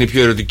πιστεύετε ότι είναι η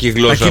πιο ερωτική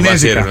γλώσσα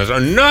βάσει έρευνας.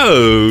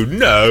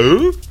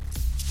 No.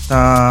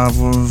 Τα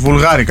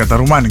βουλγάρικα, τα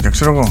ρουμάνικα,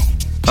 ξέρω εγώ.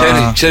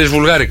 Ξέρεις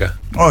βουλγάρικα?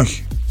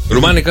 Όχι.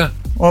 Ρουμάνικα?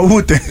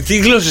 Ούτε. Τι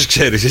γλώσσες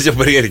ξέρεις, έτσι από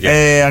περιέργεια?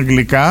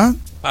 Αγγλικά.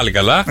 Πάλι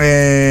καλά.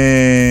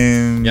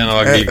 Για να δω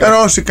αγγλικά.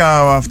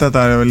 Ρώσικα, αυτά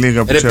τα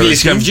λίγα που ξέρω.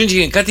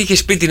 Κάτι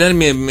είχε πει την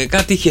άλλη,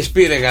 κάτι είχε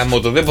πει ρε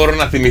γαμότο. Δεν μπορώ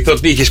να θυμηθώ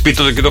τι είχε πει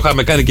τότε και το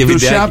είχαμε κάνει και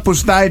βιντεάκι. Τουσιά που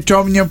στάει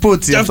τσόμια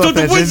πούτσι. Αυτό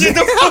το πούτσι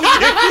το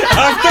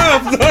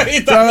Αυτό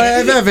ήταν.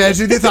 Βέβαια,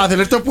 εσύ τι θα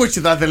ήθελες, το πούτσι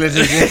θα ήθελες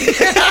εσύ.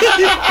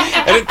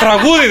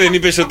 Τραγούδι δεν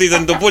είπες ότι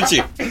ήταν το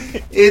πούτσι?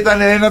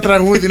 Ήταν ένα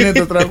τραγούδι, είναι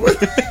το τραγούδι.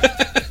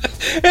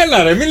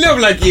 Έλα ρε, μην λέω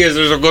βλακίες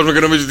στον κόσμο και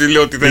νομίζω ότι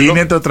λέω ότι θέλω.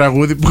 Είναι το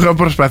τραγούδι που είχα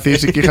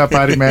προσπαθήσει και είχα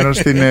πάρει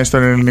μέρος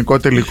στον ελληνικό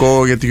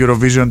τελικό για τη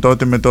Eurovision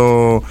τότε με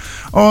το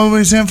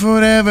Always and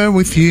forever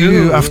with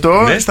you. Αυτό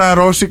στα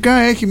ρώσικα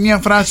έχει μια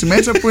φράση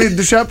μέσα που είναι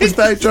 «Ντουσιά που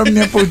στάει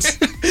τσόμια πούτσι».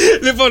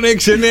 Λοιπόν, 6, 9,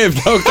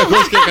 7,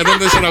 800 και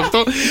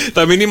 148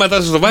 τα μηνύματά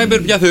σας στο Viber.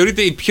 Ποια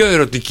θεωρείται η πιο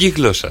ερωτική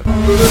γλώσσα?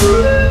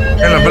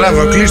 Έλα,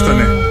 μπράβο,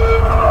 κλείστονε.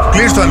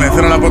 Κλείστονε,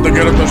 θέλω να πω τον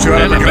καιρό τόση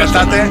ώρα που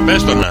κρατάτε.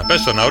 Πες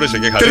το να, ορίστε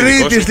και χαλή.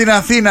 Τρίτη στην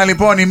Αθήνα,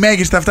 λοιπόν, η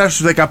μέγιστη θα φτάσει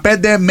στους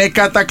 15 με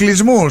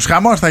κατακλυσμούς.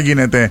 Χαμός θα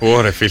γίνεται.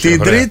 Ωραία, φίλε,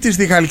 την ωραία. Τρίτη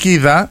στη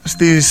Χαλκίδα,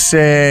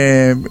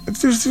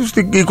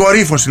 στην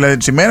κορύφωση δηλαδή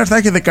της ημέρας, θα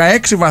έχει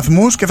 16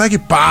 βαθμούς και θα έχει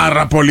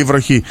πάρα πολύ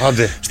βροχή.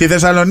 Άντε. Στη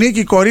Θεσσαλονίκη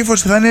η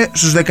κορύφωση θα είναι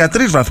στους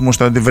 13 βαθμούς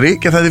θα τη βρει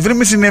και θα τη βρει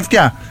με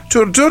συννεφιά.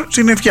 Τσουρτσουρ,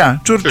 συννεφιά.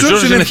 Τσουρτσουρ,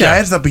 συννεφιά.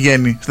 Έτσι θα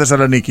πηγαίνει στη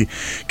Θεσσαλονίκη.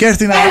 Και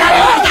στην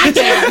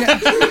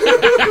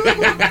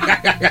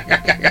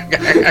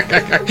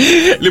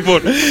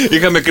Λοιπόν,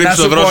 είχαμε κρύψει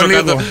τον δρόσο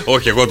κάτω.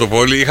 Όχι, εγώ το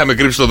πόλι. Είχαμε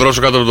κρύψει τον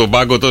δρόσο κάτω από τον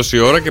πάγκο τόση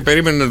ώρα και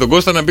περίμενε τον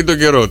Κώστα να πει τον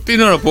καιρό.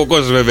 Την ώρα που ο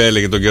Κώστας βέβαια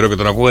έλεγε τον καιρό και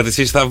τον ακούγατε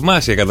εσείς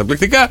θαυμάσια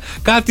καταπληκτικά,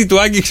 κάτι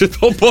του άγγιξε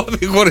το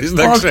πόδι χωρίς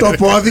να ξέρει. Όχι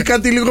το πόδι,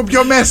 κάτι λίγο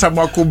πιο μέσα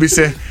μου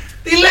ακούμπησε.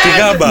 Τι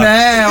γάμπα. Ναι,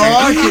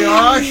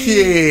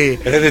 όχι.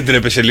 Δεν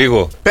τρέπεσαι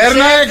λίγο?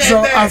 Παίρνω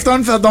έξω.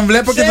 Αυτόν θα τον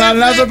βλέπω και θα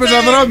αλλάζω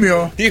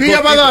πεζοδρόμιο.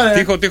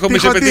 Τύχο, μη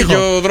σε πετύχει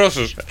ο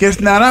δρόσος. Και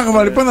στην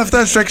Αράγωμα λοιπόν θα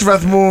φτάσει στους 6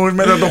 βαθμούς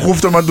μετά το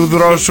χούφτωμα του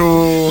δρόσου.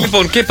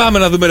 Λοιπόν, και πάμε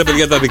να δούμε ρε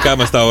παιδιά τα δικά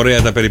μας τα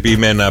ωραία, τα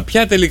περιποιημένα.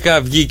 Ποια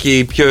τελικά βγήκε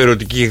η πιο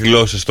ερωτική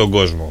γλώσσα στον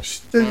κόσμο?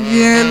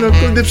 Στεγγέλο,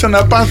 κόντεψα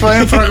να πάθω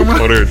έμφραγμα.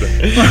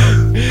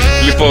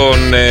 Λοιπόν,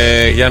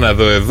 για να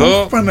δω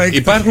εδώ.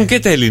 Υπάρχουν και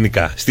τα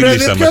ελληνικά στη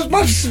λίστα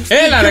μας.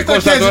 Έλα ρε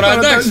Κώστα τώρα,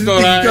 εντάξει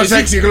τώρα.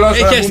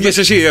 Έχεις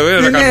και εσύ,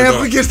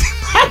 έχω και στην.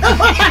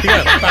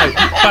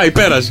 Πάει,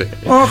 πέρασε.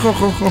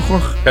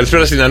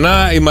 Καλησπέρα στην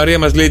Ανά. Η Μαρία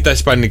μας λέει τα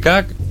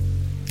ισπανικά.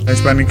 Τα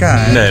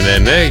ισπανικά,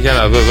 Ναι, για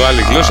να δω εδώ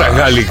άλλη γλώσσα.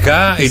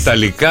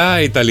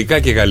 Γαλλικά, Ιταλικά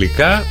και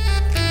γαλλικά.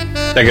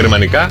 Τα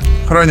γερμανικά.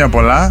 Χρόνια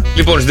πολλά.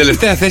 Λοιπόν, στην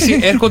τελευταία θέση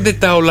έρχονται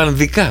τα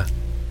ολλανδικά.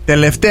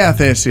 Τελευταία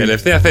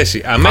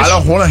θέση.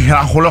 Αμέσως...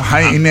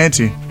 είναι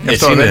έτσι.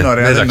 Αυτό δεν είναι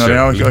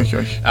ωραία. Όχι.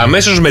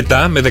 Αμέσως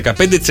μετά, με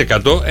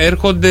 15%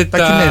 έρχονται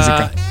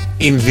τα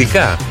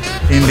Ινδικά.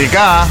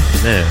 Ινδικά.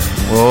 Ναι.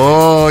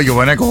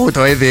 Γιωβανέκο,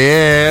 το είδε.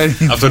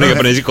 Αυτό είναι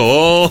Ιαπωνέζικο.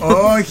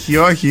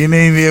 Όχι,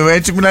 είναι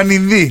έτσι μιλάνε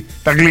Ινδοί.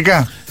 Τα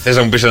αγγλικά. Θες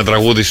να μου πεις ένα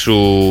τραγούδι σου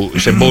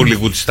σε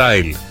Bollywood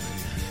style?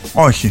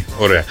 Όχι.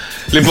 Ωραία.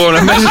 Λοιπόν,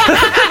 αμέσως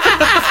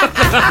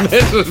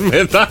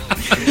μετά.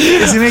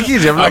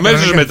 Συνεχίζει.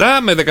 Αμέσως μετά,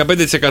 με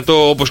 15%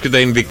 όπως και τα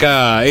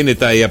Ινδικά, είναι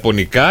τα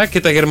Ιαπωνικά και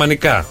τα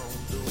Γερμανικά.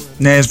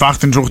 Ναι,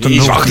 σβάχτην,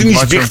 ζούχτην.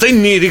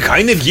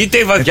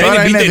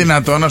 Τώρα είναι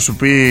δυνατό να σου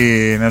πει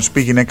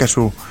η γυναίκα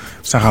σου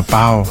 «Σ'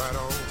 αγαπάω»?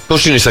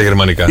 Πώς είναι στα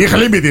γερμανικά?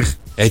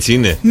 Έτσι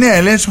είναι.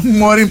 Ναι, λες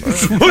μωρί μου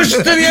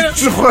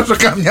σου χώσω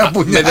καμιά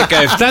πουλιά. Με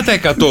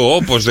 17%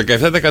 όπως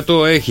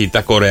 17% έχει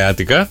τα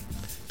κορεάτικα,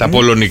 τα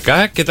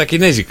πολωνικά και τα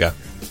κινέζικα.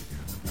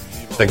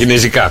 Τα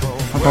κινέζικα.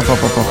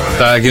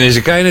 Τα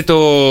κινέζικα είναι το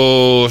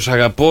 «Σ'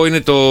 αγαπώ», είναι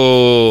το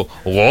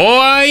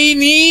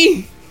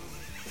 «Γουάινι».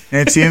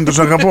 Έτσι είναι το «Σ'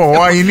 αγαπώ»,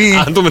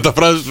 «Γουάινι». Αν το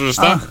μεταφράζεις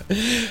σωστά.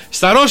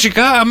 Στα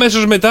ρώσικα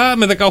αμέσως μετά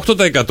με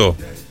 18%.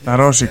 Τα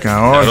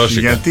ρώσικα, όχι.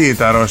 Γιατί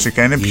τα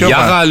ρώσικα είναι πιο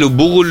Γιάγαλου,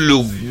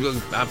 μπούγουλου.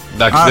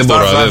 Εντάξει, δεν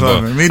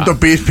μπορώ. Μην το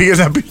πεις, πήγες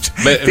να πεις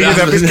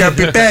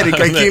καπιτέρι,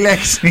 κακή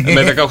λέξη.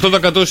 Με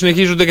 18%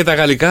 συνεχίζονται και τα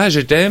γαλλικά.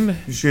 Ζετέμ,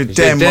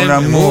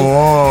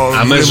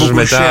 αμέσως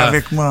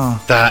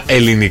μετά τα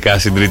ελληνικά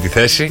στην τρίτη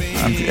θέση.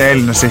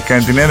 Έλληνας έχει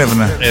κάνει την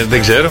έρευνα?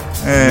 Δεν ξέρω.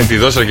 Μου τη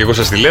δώσα και εγώ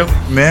σας τη λέω.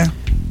 Ναι,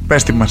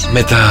 πες τη μας.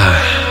 Μετά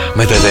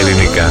τα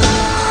ελληνικά.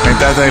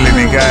 Μετά τα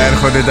ελληνικά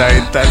έρχονται τα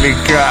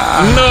ιταλικά.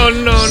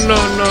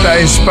 Τα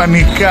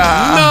ισπανικά.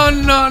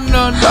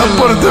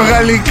 Τα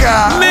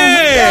πορτογαλικά.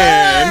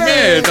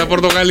 Ναι, τα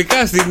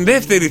πορτογαλικά στην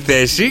δεύτερη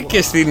θέση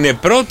και στην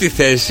πρώτη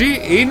θέση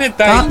είναι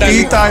τα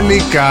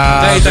ιταλικά.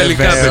 Τα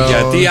ιταλικά,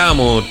 παιδιά. Τι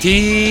άμμο,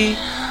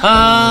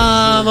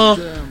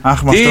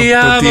 Αχ, με αυτό το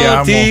τι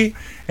άμμο.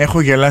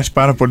 Έχω γελάσει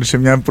πάρα πολύ σε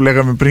μια που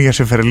λέγαμε πριν για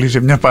Σεφερελή,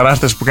 σε μια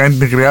παράσταση που κάνει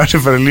την γριά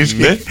Σεφερελής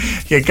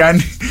και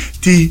κάνει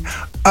τι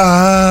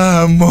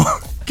άμμο.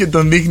 Και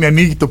τον δείχνει,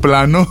 ανοίγει το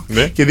πλάνο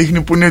και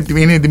δείχνει που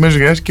είναι ετοιμένος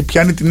γραιάς και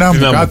πιάνει την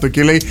άμμο κάτω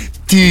και λέει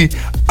τι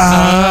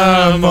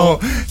άμμο,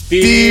 τι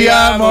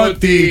άμμο,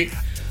 τι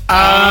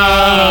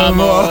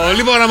άμμο.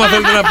 Λοιπόν, άμα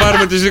θέλετε να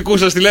πάρουμε τις δικούς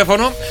σας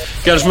τηλέφωνο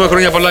και να σας πούμε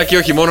χρόνια πολλά και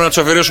όχι μόνο, να τους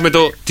αφαιρέσουμε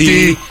το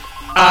τι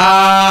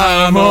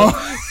άμμο.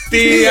 Τι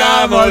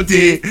άμμο,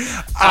 τι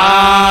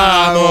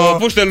άμμο.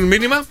 Πού στέλνουν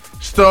μήνυμα?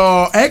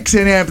 Στο 697-800-1048.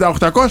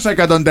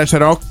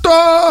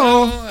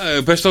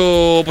 Πες το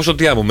όπως το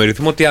τι άμμο, με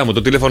ρυθμό τι άμμο,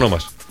 το τηλέφωνο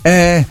μας.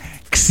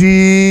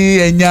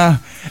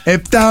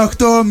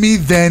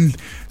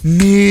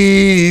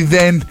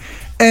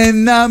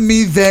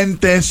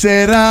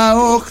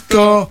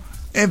 6-9-7-8-0-0-1-0-4-8.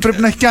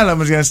 Πρέπει να έχει κι άλλα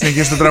όμως για να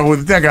συνεχίσει το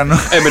τραγούδι. Τι να κάνω.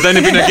 Μετά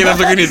είναι πινακίδα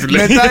αυτοκινήτου.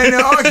 Μετά είναι,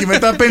 όχι,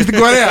 μετά παίρνει στην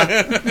Κορέα.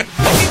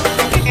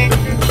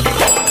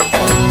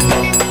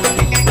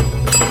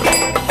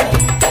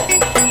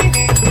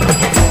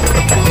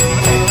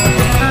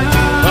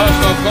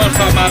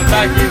 Κώστα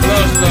Μαρτάκη,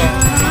 δώσ' το.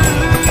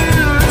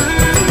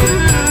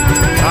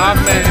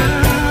 Άμε.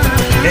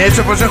 Έτσι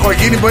όπως έχω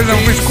γίνει μπορείς να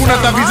μου πεις κούνα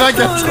τα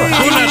βυζάκια σου.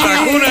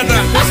 Κούνα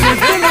τα.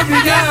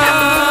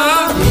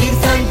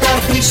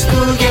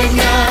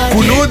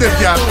 Κουνούνται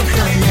πια.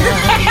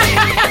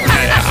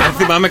 Αν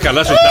θυμάμαι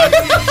καλά στο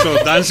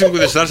Dancing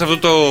with the Stars, αυτό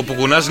το που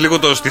κουνάς λίγο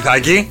το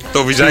στιθάκι,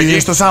 το βυζάκι.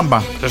 Στο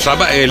σάμπα.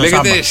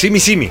 Λέγεται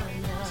σίμι-σίμι.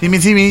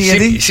 Σίμι-σίμι,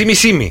 γιατί?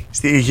 Σίμι-σίμι.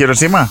 Στη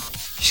Χειροσύμα.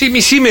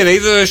 Σίμι-σίμι, ρε,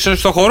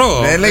 στο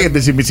χορό. Λέγεται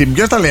σίμι-σίμι.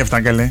 Ποιος τα λέει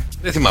αυτά, καλέ?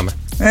 Δεν θυμάμαι.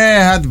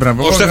 Άντε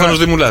μπράβο. Ο Στέφανος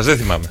Δημουλάς, δεν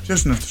θυμάμαι.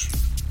 Ποιος είναι αυτός?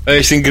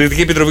 Στην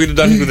κριτική επιτροπή του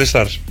Dancing with the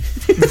Stars.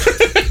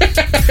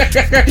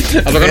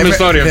 Θα το κάνουμε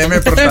story. Δεν με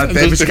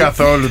προστατεύεις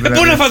καθόλου.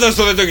 Πού να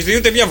φανταστώ, δεν το έχεις δει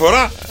ούτε μια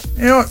φορά?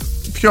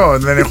 Ποιο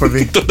δεν έχω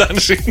δει? Το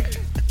Dancing.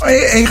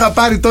 Είχα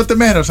πάρει τότε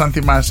μέρος, αν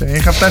θυμάσαι.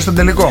 Είχα φτάσει στον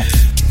τελικό.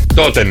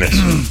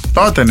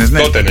 Τότενες,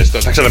 ναι.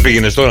 Θα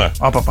ξαναπήγαινες τώρα?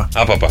 Άπαπα.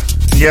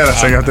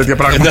 Γέρασα για τέτοια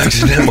πράγματα.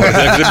 Εντάξει,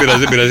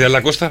 δεν πειράζει.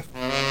 Αλλά Κώστα,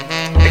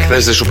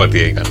 εχθές δεν σου είπα τι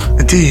έκανα.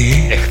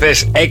 Τι?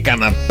 Εχθές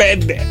έκανα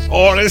 5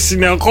 ώρες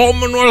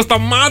συνεχόμενο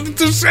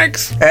ασταμάτητο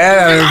σεξ.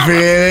 Ρε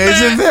φίλε,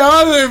 είσαι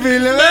θεός ρε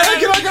φίλε.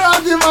 Και ένα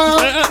κράτημα.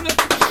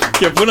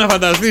 Και πού να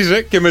φανταστείς,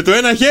 και με το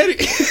ένα χέρι.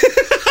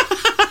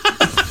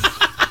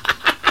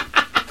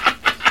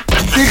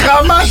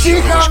 Είχα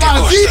μαζί.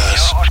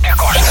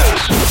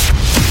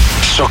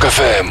 Σοκ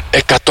FM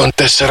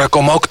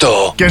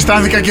 104,8. Και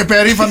στάθηκα και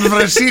περήφανος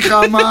βρε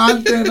σύχαμα.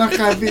 Άντε να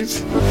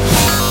χαθείς.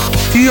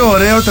 Τι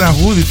ωραίο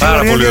τραγούδι, τι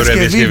ωραία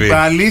διασκευή.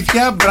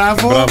 Αλήθεια,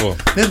 μπράβο.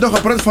 Δεν το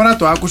έχω, πρώτη φορά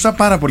το άκουσα,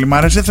 πάρα πολύ μ'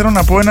 άρεσε. Θέλω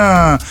να πω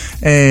ένα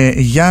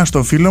γεια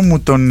στον φίλο μου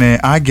τον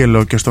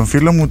Άγγελο και στον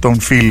φίλο μου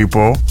τον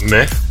Φίλιππο,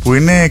 ναι, που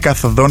είναι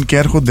καθοδόν και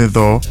έρχονται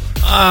εδώ.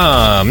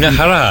 Μια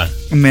χαρά.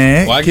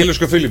 Ναι, ο Άγγελος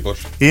και ο Φίλιππος.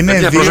 Είναι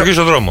δύο, προσοχή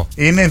στον δρόμο.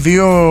 Είναι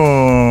δύο,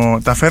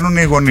 τα φέρνουν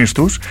οι γονείς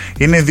τους.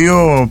 Είναι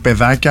δύο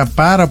παιδάκια,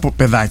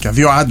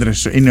 δύο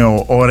άντρες.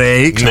 Είναι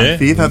ωραίοι,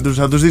 ξανθοί. Ναι.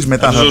 Θα τους δεις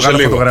μετά. Θα βγάλω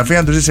φωτογραφία,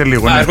 να τους δεις σε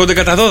λίγο. Έρχονται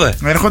κατά δώδε.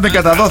 Έρχονται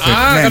κατά δόθε.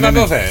 Κατά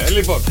δόθε.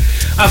 Λοιπόν,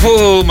 αφού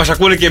μας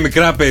ακούνε και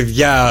μικρά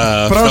παιδιά.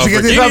 Πρόσεχε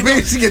γιατί θα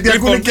πεις, γιατί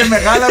ακούνε και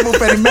μεγάλα που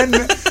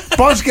περιμένουν.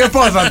 Πώς και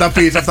πώς να τα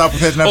πεις αυτά που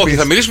θες να πεις. Όχι,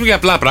 θα μιλήσουμε για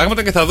απλά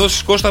πράγματα και θα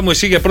δώσεις, Κώστα μου,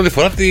 εσύ για πρώτη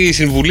φορά τη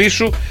συμβουλή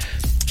σου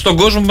στον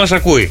κόσμο που μας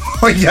ακούει.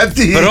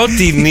 Γιατί?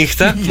 Πρώτη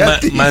νύχτα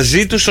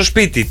μαζί του στο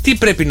σπίτι. Τι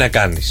πρέπει να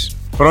κάνεις?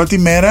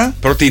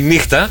 Πρώτη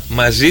νύχτα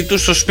μαζί του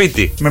στο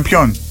σπίτι. Με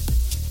ποιον?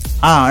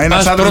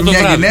 Ένας άντρας με μια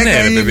γυναίκα, ναι,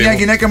 ή μια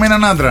γυναίκα με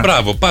έναν άντρα.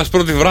 Μπράβο, πας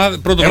πρώτο βράδυ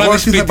σπίτι. Εγώ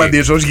τι θα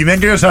απαντήσω, ως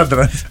γυναίκα ή ως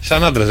άντρας?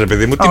 Σαν άντρας, ρε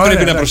παιδί μου. Τι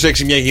πρέπει να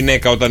προσέξει μια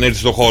γυναίκα όταν έρθει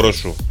στο χώρο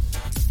σου?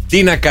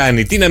 Τι να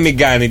κάνει, τι να μην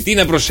κάνει, τι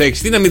να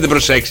προσέξει, τι να μην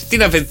προσέξει, τι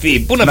να φεθεί,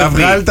 πού να φεθεί. Να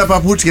βγάλει τα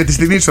παπούτσια της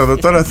στην είσοδο.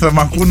 Τώρα θα μ'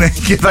 ακούνε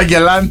και θα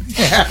γελάνε.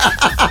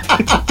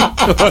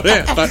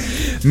 Ωραία.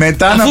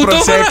 Μετά να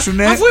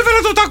προσέξουνε. Αφού έφερα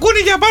το τακούνι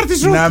για πάρτι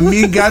σου. Να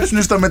μην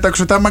κάτσουνε στο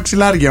μεταξωτά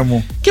μαξιλάρια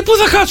μου. Και πού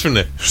θα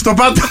κάτσουνε? Στο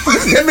πάτο μου,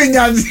 δεν με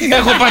νοιάζει.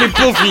 Έχω πάρει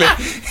πούφλε.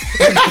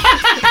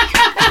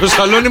 Στο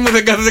σαλόνι μου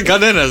δεν κάθεται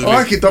κανένας.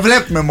 Όχι, το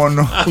βλέπουμε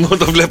μόνο. Μόνο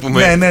το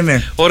βλέπουμε.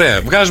 Ναι.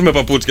 Ωραία, βγάζουμε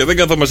παπούτσια, δεν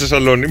καθόμαστε σε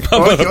σαλόνι.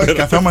 Όχι,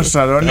 καθόμαστε σε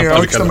σαλόνι.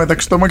 Όχι στο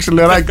μεταξωτό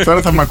μαξιλαράκι.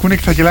 Τώρα θα μ' ακούνε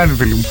και θα γελάνε,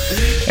 φίλοι μου.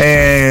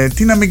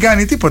 Τι να μην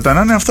κάνει, τίποτα,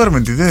 να είναι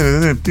αυθόρμητη.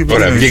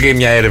 Ωραία, βγήκε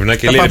μια έρευνα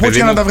και λέει: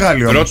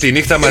 πρώτη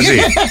νύχτα μαζί.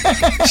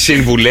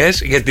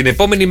 Συμβουλές για την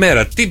επόμενη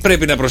μέρα. Τι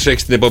πρέπει να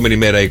προσέξει την επόμενη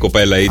μέρα η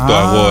κοπέλα ή το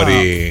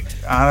αγόρι?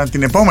 Άρα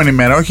την επόμενη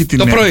μέρα, όχι την.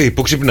 Το πρωί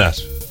που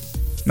ξυπνάς.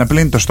 Να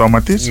πλύνει το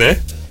στόμα της. Ναι.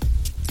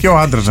 Και ο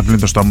άντρας να πλύνει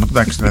το στόμα του.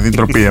 Εντάξει, δηλαδή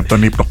ντροπή από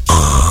τον ύπνο.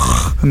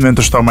 Με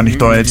το στόμα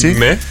ανοιχτό έτσι.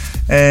 Ναι.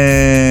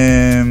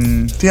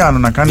 Τι άλλο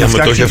να κάνει? Να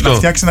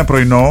φτιάξει ένα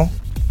πρωινό.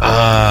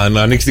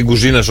 Να ανοίξει την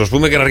κουζίνα σου, ας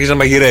πούμε, και να αρχίσει να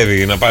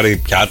μαγειρεύει. Να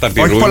πάρει πιάτα,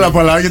 πυρούνι. Όχι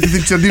πολλά, γιατί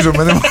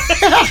διψιοντίζομαι.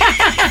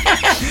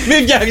 Μην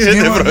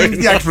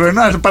φτιάξει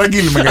πρωινό, να το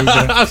παραγγείλουμε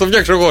καλύτερα. Α το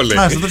φτιάξω εγώ, λέει.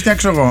 Α το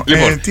φτιάξω εγώ.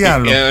 Λοιπόν, τι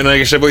άλλο?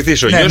 να σε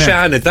βοηθήσω. Νιώσε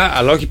άνετα,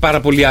 αλλά όχι πάρα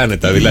πολύ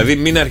άνετα. Δηλαδή,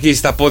 μην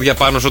αρχίσει τα πόδια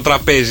πάνω στο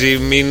τραπέζι,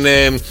 μην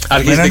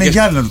αρχίσει. Δεν είναι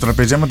γυάλινο το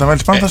τραπέζι, άμα τα βάλει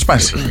πάνω θα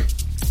σπάσει.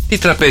 Τι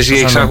τραπέζι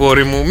έχεις,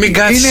 αγόρι μου? Μην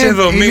κάτσεις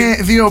εδώ. Είναι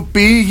 2P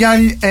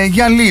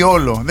γυαλί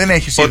όλο. Δεν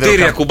έχει σίδερο.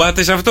 Ποτήρι,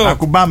 ακουμπάτε σε αυτό?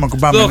 Ακουμπάμε.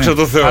 Δόξα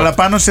τω Θεώ. Αλλά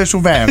πάνω σε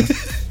σουβέρ.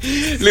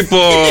 Λοιπόν.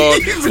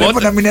 Βλέπω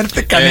να μην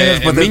έρθετε κανένας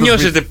ποτέ. Μην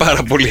νιώσετε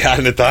πάρα πολύ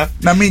άνετα.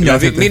 Να μην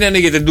νιώθετε. Μην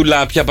ανοίγετε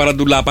ντουλάπια,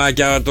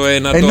 παραντουλαπάκια το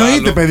ένα το άλλο.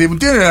 Εννοείται, παιδί μου,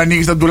 τι είναι να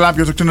ανοίγει τα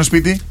ντουλάπια στο ξένο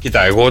σπίτι.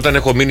 Κοίτα, εγώ όταν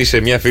έχω μείνει σε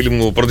μια φίλη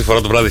μου πρώτη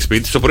φορά το βράδυ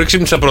σπίτι, στο πρωί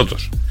ξύπνησα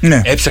πρώτος.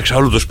 Ναι. Έψαξα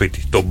όλο το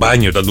σπίτι. Το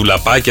μπάνιο, τα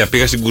ντουλαπάκια,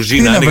 πήγα στην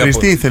κουζίνα. Τι να βρεις,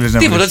 τι ήθελες να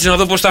βρεις? Τίποτα, έτσι να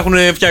δω πώς τα έχουν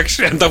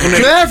φτιάξει.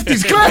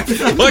 Κλέφτης.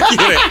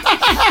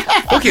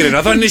 Όχι, ρε,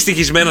 να δω αν είναι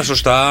στοιχισμένα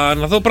σωστά,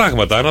 να δω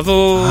πράγματα, να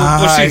δω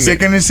πώς είναι. Εσύ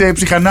έκανες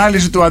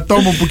ψυχανάλυση του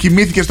ατόμου που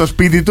κοιμήθηκε στο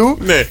σπίτι του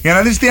για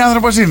να δεις τι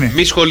άνθρωπος είναι.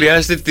 Μη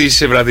σχολιάσετε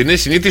τις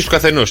βραδινές συνήθειες του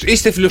καθενός.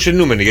 Είστε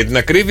φιλοξενούμενοι, για την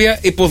ακρίβεια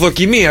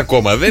υποδοκιμή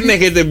ακόμα. Δεν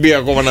έχετε μπει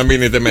ακόμα να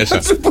μείνετε μέσα.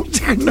 Να σου πω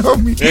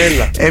συγγνώμη.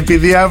 Έλα.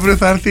 Επειδή αύριο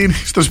θα έρθει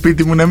στο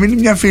σπίτι μου να μείνει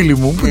μια φίλη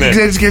μου που την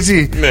ξέρεις κι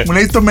εσύ. Μου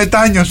λέει το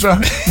μετάνιωσα.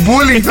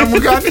 Μπούλινγκ θα μου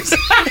κάνεις.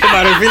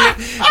 Μα ρε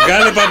φίλε,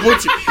 κάνε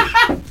παπούτσι.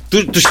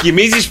 Τους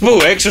κοιμίζεις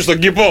πού, έξω στον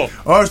κήπο?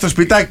 Όχι, στο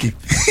σπιτάκι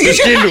του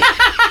σκύλου.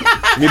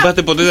 Μην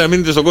πάτε ποτέ να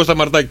μείνετε στον Κώστα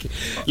Μαρτάκη.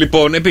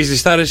 Λοιπόν,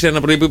 επίσης, θα άρεσε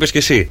ένα πρωί που είπες και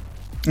εσύ.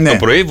 Το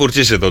πρωί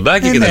βουρτσίσε τον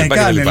τάκι και τα λοιπά.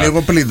 Κάνε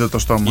λίγο πλήντο το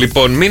στόμα.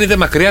 Λοιπόν, μείνετε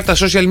μακριά από τα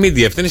social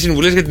media. Αυτές είναι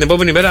συμβουλές για την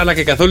επόμενη μέρα, αλλά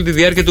και καθ' όλη τη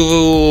διάρκεια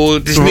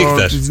της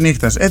νύχτας. Της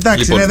νύχτας. Εντάξει,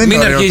 λοιπόν, δεν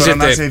είναι ωραίο αρχίζετε...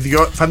 τώρα να είσαι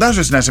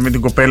φαντάζομαι να είσαι με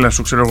την κοπέλα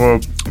σου, ξέρω εγώ,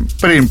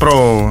 πριν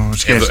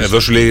προ-σχέσεις. Εδώ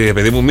σου λέει,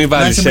 παιδί μου, μην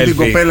βάλεις selfie. Να είσαι με την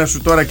κοπέλα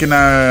σου τώρα και να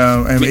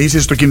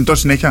είσαι στο κινητό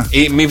συνέχεια.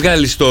 Ή μην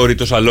βγάλεις story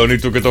το σαλόνι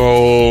του και το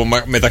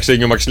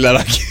μεταξένιο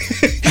μαξιλαράκι.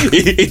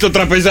 Ή το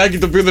τραπεζάκι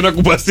το οποίο δεν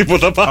ακουμπάς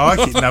τίποτα πάνω.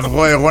 Όχι, να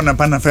βγω εγώ να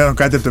πάω να φέρω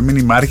κάτι από το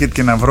mini market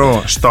και να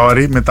βρω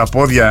story με τα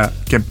πόδια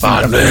και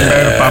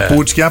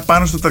παπούτσια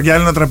πάνω στο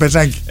γυάλινο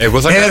τραπεζάκι.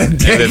 Εγώ θα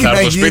έρθω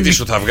στο σπίτι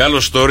σου, θα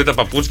βγάλω story τα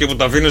παπούτσια που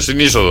τα αφήνω στην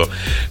είσοδο.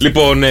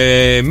 Λοιπόν,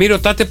 μη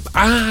ρωτάτε.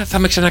 Θα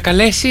με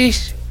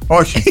ξανακαλέσεις?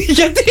 Όχι.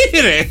 Γιατί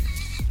ρε?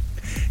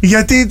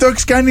 Γιατί το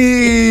έχεις κάνει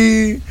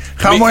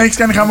χαμό, έχεις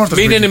κάνει χαμό στο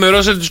σπίτι. Μην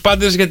ενημερώσετε τους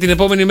πάντες για την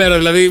επόμενη μέρα.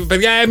 Δηλαδή,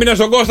 παιδιά, έμεινα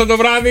στον Κώστα το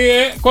βράδυ.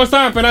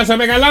 Κώστα,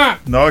 περάσαμε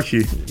καλά.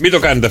 Όχι. Μην το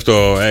κάνετε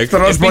αυτό.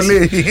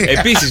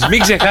 Επίσης,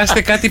 μην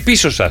ξεχάσετε κάτι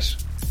πίσω σας.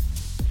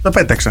 Το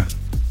πέταξα.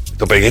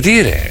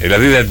 Γιατί ρε?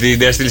 Δηλαδή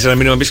δεν στείλεις ένα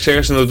μήνυμα, μπεις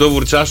ξέχασες την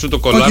οδοντόβουρτσά σου, το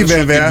κολλάρι σου,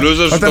 την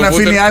μπλούζα σου. Όταν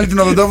αφήνει άλλη την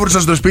οδοντόβουρτσα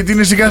στο σπίτι,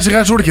 είναι σιγά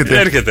σιγά σου έρχεται.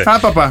 Έρχεται.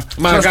 Άπαπα.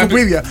 Στα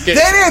σκουπίδια.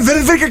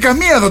 Δεν βρήκα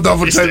καμία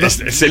οδοντόβουρτσα εδώ.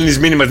 Στέλνεις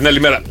μήνυμα την άλλη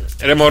μέρα.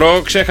 Ρε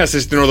μωρό,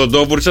 ξέχασες την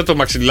οδοντόβουρτσα, το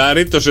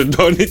μαξιλάρι, το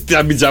σεντόνι,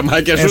 τα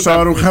μπιτζαμάκια σου.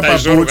 Εσώρουχα,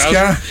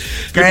 παπούτσια.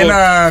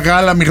 Ένα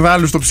γάλα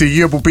μυγδάλου στο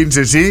ψυγείο που πίνεις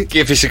εσύ.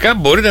 Και φυσικά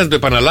μπορείτε να το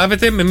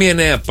επαναλάβετε με μια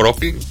νέα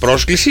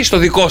πρόσκληση στο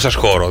δικό σας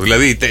χώρο.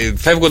 Δηλαδή,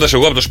 φεύγοντας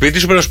εγώ από το σπίτι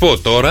σου, πρέπει να σου πω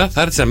τώρα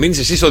θα έρθεις να μείνεις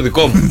εσύ στο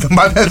δικό μου.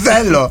 Μα δεν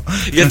θέλω.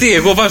 Γιατί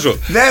εγώ βάζω.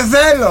 Δεν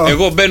θέλω.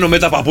 Εγώ μπαίνω με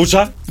τα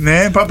παπούτσα.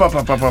 Ναι,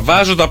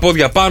 βάζω τα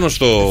πόδια πάνω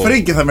στο.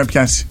 Φρίκι θα με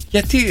πιάσει.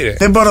 Γιατί ρε?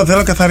 Δεν μπορώ,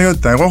 θέλω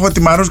καθαριότητα. Εγώ έχω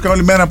τη Μαρούσκα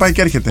όλη μέρα πάει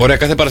και έρχεται. Ωραία,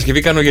 κάθε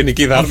Παρασκευή κάνω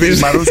γενική δάρφη.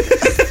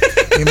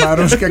 Η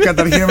Μαρούσκα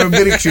καταρχήν με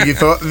μην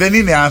εξηγηθώ. Δεν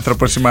είναι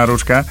άνθρωπος η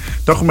Μαρούσκα.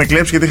 Το έχουμε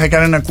κλέψει γιατί είχα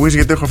κάνει ένα quiz.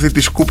 Γιατί έχω αυτή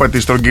τη σκούπα τη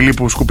στρογγυλή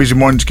που σκουπίζει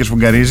μόνη της και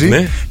σφουγγαρίζει.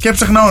 Ναι. Και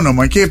έψαχνα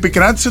όνομα και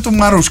επικράτησε το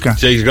Μαρούσκα.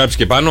 Σε έχεις γράψει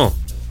και πάνω?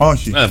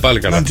 Όχι. Πάλι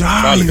καλά.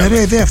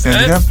 Ωραία ιδέα αυτή.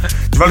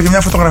 Τη βάλω και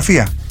μια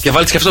φωτογραφία. Και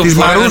βάλεις και αυτό που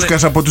φοράγανε. Της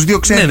Μαρούσκας από τους δύο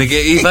ξένους. Ναι,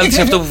 ή βάλεις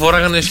και αυτό που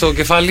φοράγανε στο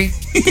κεφάλι.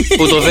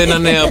 Που το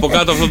δένανε από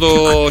κάτω αυτό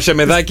το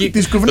σεμεδάκι.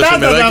 Τις κουβνάτα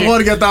τα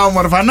αγόρια τα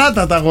όμορφα.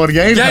 Νάτα τα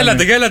αγόρια. Για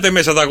έλατε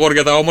μέσα τα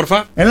αγόρια τα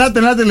όμορφα.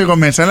 Ελάτε λίγο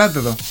μέσα, ελάτε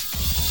εδώ.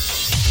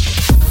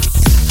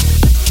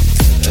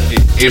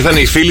 Ήρθαν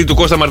οι φίλοι του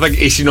Κώστα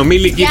Μαρτάκη, οι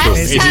συνομήλικοι του.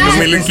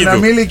 Οι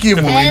συνομήλικοι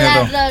μου είναι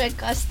εδώ.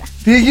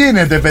 Τι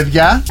γίνεται,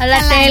 παιδιά? Αλλά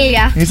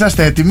τέλεια.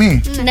 Είσαστε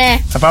έτοιμοι? Ναι.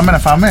 Θα πάμε να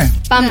φάμε?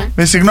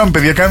 Πάμε. Συγγνώμη,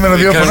 παιδιά, κάνουμε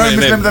ραδιόφωνο.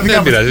 Εμείς λέμε τα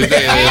δικά μας.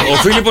 Ο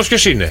Φίλιππος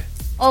ποιος είναι?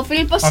 Ο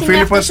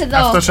Φίλιππος είναι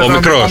αυτός εδώ.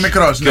 Ο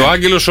μικρός. Και ο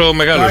Άγγελος ο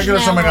μεγάλος.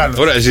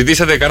 Ωραία,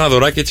 ζητήσατε κανένα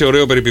δωράκι έτσι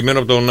ωραίο περιποιημένο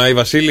από τον Άι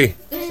Βασίλη?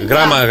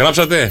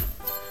 Γράψατε?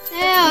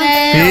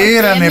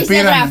 Πήρανε.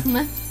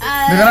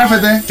 Δεν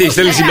γράφετε? Τι,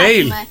 στέλνεις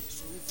email?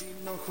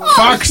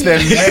 Φάξτε.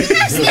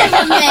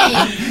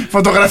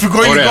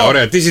 Φωτογραφικό υλικό.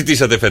 Ωραία. Τι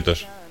ζητήσατε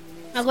φέτος?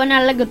 Εγώ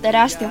ένα λέγκο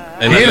τεράστιο.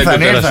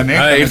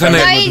 Ήρθανε.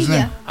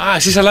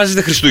 Εσείς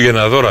αλλάζετε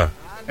Χριστούγεννα δώρα?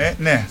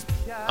 Ναι.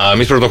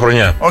 Εμείς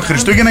πρωτοχρονιά. Όχι,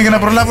 Χριστούγεννα για να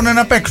προλάβουν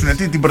να παίξουν.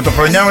 Την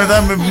πρωτοχρονιά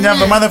μετά μια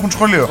εβδομάδα έχουν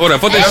σχολείο. Ωραία,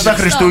 πότε τα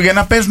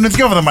Χριστούγεννα παίζουν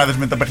 2 εβδομάδες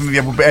με τα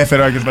παιχνίδια που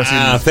έφερε ο Άγιος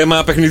Βασίλης.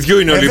 Θέμα παιχνιδιού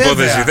είναι όλη η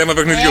υπόθεση. Θέμα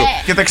παιχνιδιού.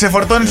 Και τα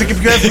ξεφορτώνεις εκεί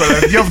πιο εύκολα.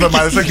 2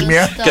 εβδομάδες, όχι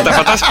μία. Και τα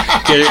πατάς.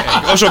 Και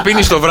όσο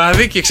πίνεις το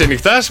βράδυ και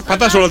ξενυχτάς,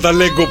 πατάς όλα τα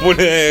λέγκο που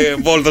είναι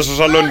βόλτα στο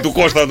σαλόνι του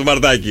Κώστα του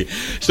Μαρτάκη.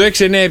 Στο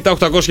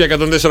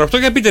 697-800-1048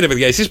 για πείτε ρε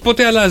παιδιά, εσείς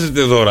πότε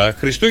αλλάζετε δώρα?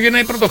 Χριστούγεννα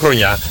ή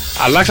πρωτοχρονιά?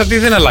 Αλλάξατε ή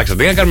δεν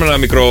αλλάξατε? Για να κάνουμε ένα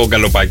μικρό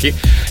γκαλοπάκι.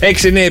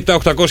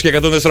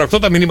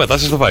 697-800-1048 τα μηνύματά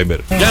σας στο Viber.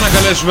 Για να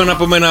καλέσουμε να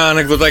πούμε ένα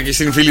ανεκδοτάκι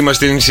στην φίλη μας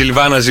την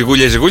Σιλβάνα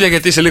Ζιγούλια,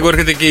 γιατί σε λίγο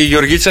έρχεται και η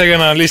Γιωργίτσα για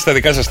να λύσει τα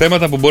δικά σας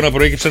θέματα που μπορεί να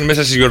προέκυψαν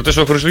μέσα στις γιορτές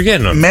των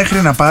Χριστουγέννων.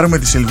 Μέχρι να πάρουμε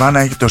τη Σιλβάνα,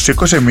 έχει το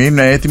σήκωσε, μην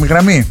είναι έτοιμη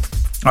γραμμή.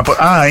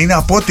 Είναι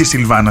από τη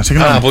Σιλβάνα,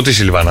 συγγνώμη. Από τη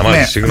Σιλβάνα,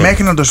 μάλιστα. Ναι,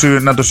 μέχρι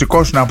να το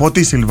σηκώσουν από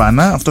τη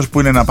Σιλβάνα, αυτός που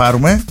είναι να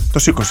πάρουμε, το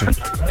σήκωσε.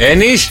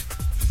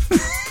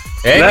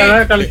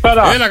 Ναι,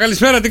 καλησπέρα.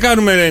 Καλησπέρα, τι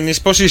κάνουμε,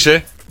 Ένις, πώς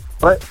είσαι?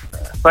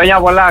 Χρόνια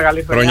πολλά,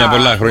 καλή χρονιά.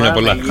 Χρόνια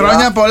πολλά.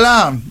 Χρόνια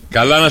πολλά.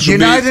 Καλά να σου μπει.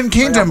 United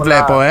Kingdom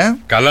βλέπω,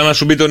 Καλά να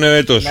σου μπει το νέο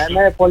έτος.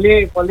 Ναι,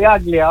 πολύ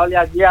Αγγλία. Όλη η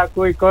Αγγλία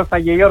ακούει Κώστα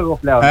και Γιώργο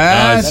πλέον.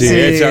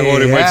 Έτσι,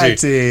 αγόρι μου,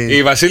 έτσι.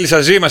 Η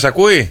Βασίλισσα ζει, μας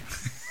ακούει?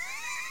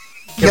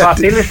 Η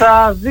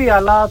Βασίλισσα ζει,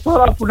 αλλά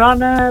τώρα που να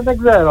είναι δεν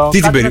ξέρω.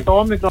 Κάτι με το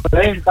όμικρο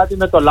λέει, κάτι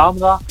με το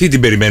λάμδα. Τι την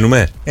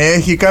περιμένουμε?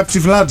 Έχει κάψει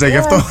φλάτζα γι'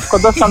 αυτό.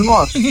 Κοντός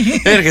σταλμός.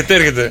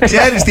 Έρχεται.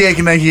 Ξέρεις τι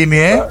έχει να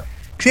γίνει,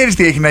 Ξέρεις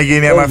τι έχει να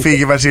γίνει άμα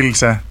φύγει η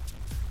Βασίλισσα?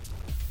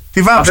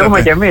 Τι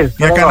βάψατε? Και εμείς,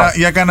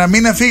 για κανένα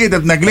μήνα φύγετε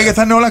από την Αγγλία και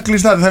θα είναι όλα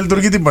κλειστά, δεν θα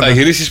λειτουργεί τίποτα. Θα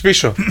γυρίσεις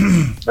πίσω.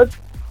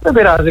 Δεν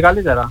πειράζει,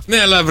 καλύτερα. Ναι,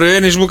 αλλά βρε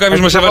μου, κάποιος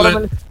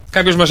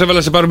μας έβαλε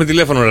να σε πάρουμε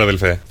τηλέφωνο, ρε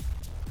αδελφέ.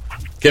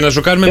 Και να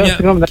σου κάνουμε μια.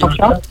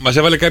 Μας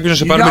έβαλε κάποιος να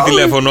σε πάρουμε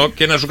τηλέφωνο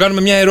και να σου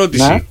κάνουμε μια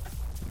ερώτηση.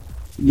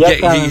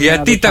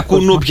 Γιατί τα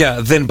κουνούπια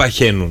δεν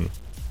παχαίνουν?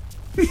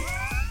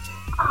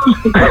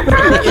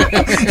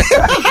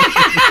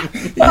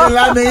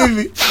 Γελάνε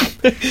ήδη.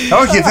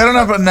 Όχι, θέλω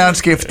να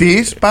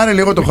σκεφτείς. Πάρε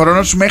λίγο το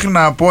χρόνο σου μέχρι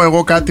να πω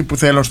εγώ κάτι που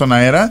θέλω στον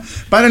αέρα.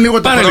 Πάρε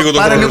λίγο το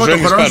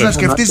χρόνο σου να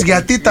σκεφτείς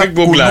γιατί τα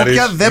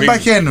κουνούπια δεν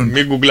παχαίνουν.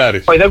 Μην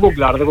γκουγκλάρεις. Όχι, δεν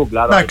γκουγκλάρω.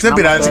 Εντάξει, δεν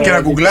πειράζει. Και να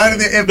γκουγκλάρει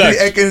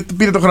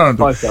πήρε το χρόνο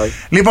του.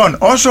 Λοιπόν,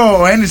 όσο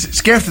ο Ένης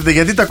σκέφτεται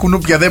γιατί τα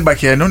κουνούπια δεν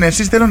παχαίνουν,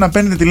 εσείς θέλω να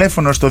παίρνετε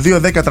τηλέφωνο στο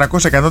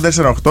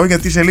 210-300-1048,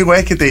 γιατί σε λίγο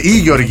έχετε η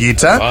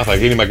Γιωργίτσα. Θα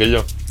γίνει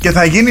μακελιό. Και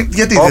θα γίνει.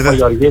 Γιατί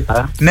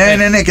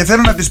ναι, και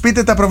θέλω να της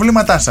πείτε τα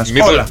προβλήματά σας.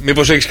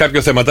 Μήπως έχεις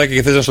κάποιο θεματάκι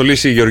και θες να στο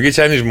λύσει η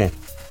Γιωργίτσα, Ένης μου?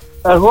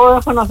 Εγώ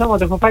έχω ένα θέμα,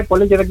 έχω φάει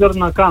πολύ και δεν ξέρω τι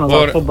να κάνω.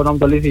 Αυτό μπορεί να μου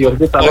το λύσει η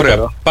Γιωργίτσα. Ωραία,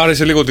 πάρε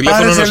σε λίγο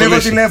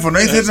τηλέφωνο.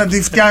 Ή θες να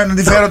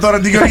τη φέρω τώρα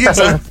τη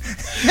Γιωργίτσα?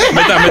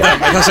 Μετά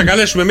θα σε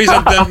καλέσουμε εμείς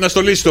να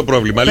στο λύσει το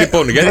πρόβλημα.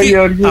 Λοιπόν, γιατί.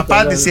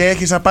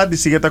 Έχεις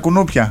απάντηση για τα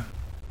κουνούπια?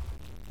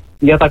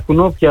 Για τα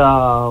κουνούπια.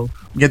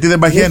 Γιατί δεν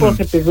παχαίνουν?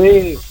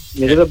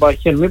 Γιατί δεν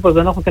παχαίνουν, μήπως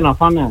δεν έχουν τι να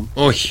φάνε?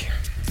 Όχι.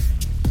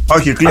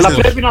 Αλλά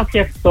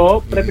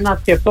πρέπει να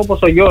σκεφτώ πως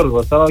ο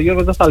Γιώργος. Ο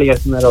Γιώργος δεν θα λέει για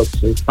την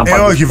ερώτηση.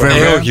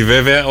 Όχι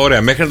βέβαια.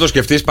 Ωραία, μέχρι να το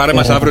σκεφτείς πάρε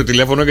μας αύριο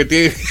τηλέφωνο,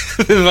 γιατί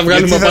δεν θα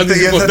βγάλουμε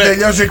απάντηση ποτέ. Θα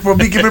τελειώσει η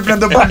εκπομπή και πρέπει να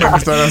το πούμε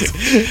εμείς τώρα.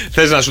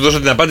 Θες να σου δώσω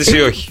την απάντηση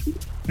ή όχι?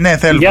 Ναι,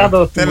 θέλω.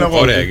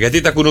 Ωραία,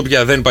 γιατί τα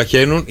κουνούπια δεν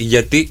παχαίνουν?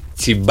 Γιατί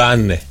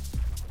τσιμπάνε.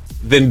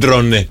 Δεν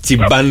τρώνε,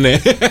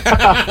 τσιμπάνε.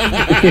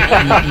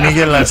 Μη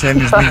γελάς,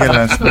 Ένης,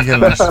 μη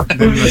γελάς.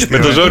 Με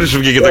το ζόρι σου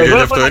βγήκε το γέλιο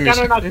αυτό, Ένης.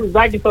 Εγώ θα κάνω ένα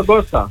κουζάκι στον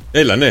Κώστα.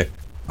 Έλα, ναι.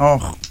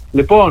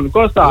 Λοιπόν,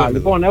 Κώστα,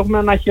 έχουμε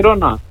ένα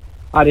χειρόνα.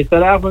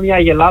 Αριστερά έχουμε μια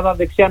αγελάδα,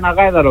 δεξιά ένα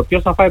γάιδαρο.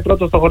 Ποιος θα φάει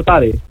πρώτο στο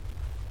χορτάρι?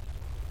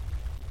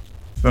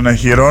 Στον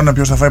αχυρώνα,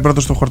 ποιος θα φάει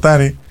πρώτο στο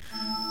χορτάρι?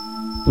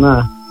 Ναι.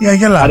 Η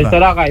αγελάδα.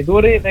 Αριστερά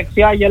γαϊδούρι,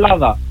 δεξιά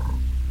αγελάδα.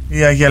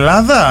 Η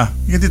αγελάδα?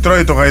 Γιατί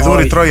τρώει το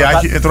γαϊδούρι,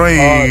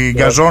 τρώει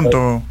γκαζόν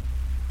το.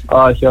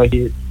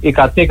 Όχι. Η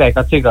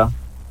κατσίκα.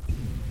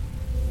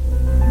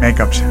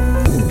 Έκαψε.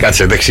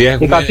 Κάτσε δεξιά.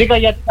 Η κατσίκα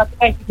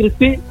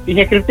γιατί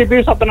είχε κρυφτεί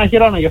πίσω από τον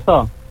αχυρώνα, γι'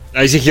 αυτό.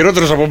 Είσαι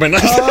χειρότερος από μένα.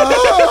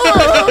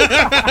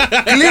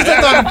 Κλείστε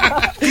τον!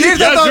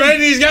 Γεια σου,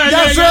 Ένης,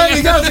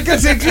 γεια σου και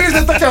εσύ,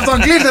 κλείστε τον κι αυτόν,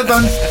 κλείστε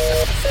τον!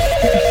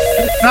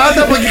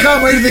 Άντε από εκεί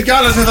χάμω, ήρθε κι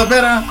άλλος εδώ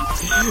πέρα.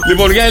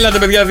 Λοιπόν, για ελάτε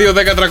παιδιά,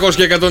 2-10-300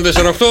 και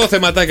 104-8.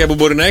 Θεματάκια που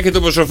μπορεί να έχετε,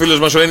 όπως ο φίλος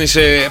μας ο Ένης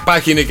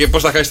πάχινε και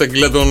πώς θα χάσει τα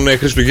κιλά των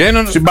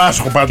Χριστουγέννων.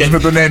 Συμπάσχω πάντως με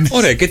τον Ένη.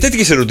 Ωραία, και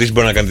τέτοιες ερωτήσεις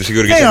μπορεί να κάνετε στη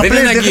Γιωργίτσα.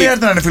 Δεν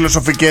χρειάζεται να είναι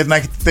φιλοσοφικές, να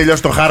έχετε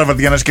τελειώσει το Χάρβαρντ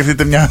για να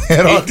σκεφτείτε μια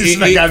ερώτηση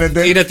να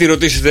κάνετε. Ή να τη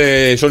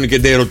ρωτήσετε Σόνι και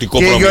ερωτικό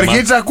πρόβλημα. Και η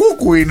Γιωργίτσα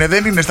κούκου είναι,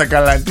 δεν είναι στα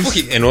καλά της.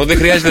 Όχι, εννοώ δεν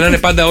χρειάζεται να είναι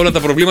πάντα όλα τα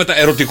προβλήματα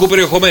ερωτικού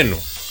περιεχομένου.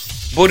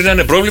 Μπορεί να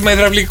είναι πρόβλημα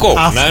υδραυλικό,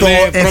 να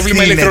είναι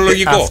πρόβλημα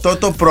ηλεκτρολογικό. Αυτό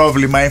το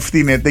πρόβλημα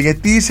ευθύνεται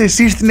γιατί είσαι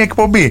εσύ στην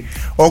εκπομπή.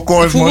 Ο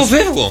κόσμος. Αφού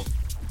φεύγω.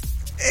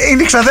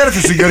 Είναι ξαδέρφη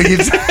σου,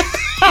 Γιωργίτσα.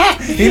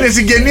 Είναι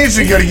συγγενής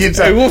σου,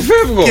 Γιωργίτσα. Εγώ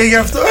φεύγω. Και γι'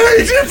 αυτό.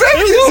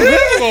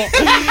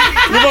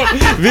 Λοιπόν,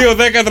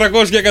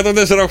 2-10-300 και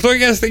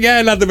 104-8. Για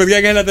ελάτε, παιδιά,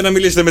 για ελάτε να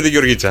μιλήσετε με την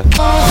Γιωργίτσα.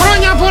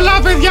 Χρόνια πολλά,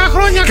 παιδιά,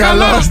 χρόνια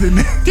καλά.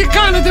 Τι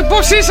κάνετε,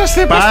 πώς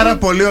είσαστε? Πάρα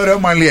πολύ ωραίο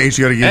μαλλία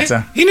είσαι,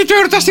 Γιωργίτσα. Είναι το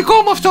εορταστικό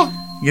μου αυτό.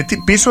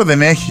 Γιατί πίσω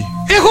δεν έχει.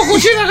 Έχω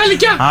κουζίνα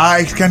γαλλικιά.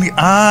 Έχεις κάνει.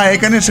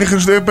 Έκανες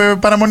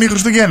παραμονή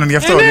Χριστουγέννων, γι'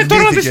 αυτό. Ναι,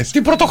 τώρα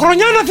την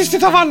πρωτοχρονιά να δεις τι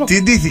θα βάλω.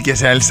 Τι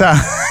ντύθηκες,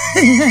 Έλσα?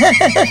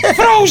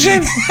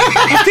 Frozen.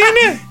 Αυτή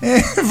είναι.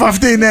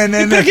 Αυτή, ναι.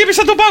 Η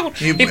πριγκίπισσα των πάγων.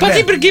 Είπα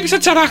την πριγκίπισσα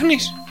της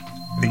αράχνης.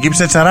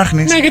 Πριγκίπισσα της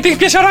αράχνης? Ναι, γιατί έχει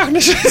πιάσει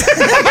αράχνες.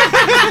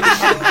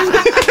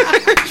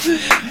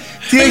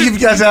 Τι έχει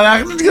πιάσει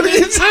αράχνες,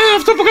 Γιωργίτσα?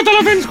 Αυτό που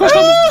καταλαβαίνεις, Κώστα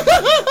μου.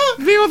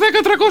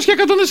 2-10-300 και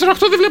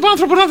 148. Δεν βλέπω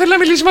άνθρωπο να θέλει να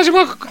μιλήσει μαζί μου.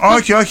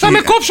 Όχι. Θα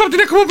με κόψω από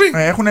την εκπομπή.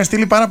 Έχουν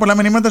στείλει πάρα πολλά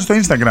μηνύματα στο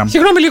Instagram.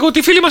 Συγγνώμη λίγο, τη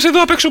φίλη μας εδώ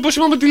απ' έξω, πώς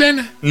είπαμε τι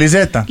λένε?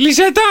 Λιζέτα.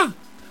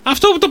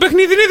 Αυτό που το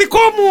παιχνίδι είναι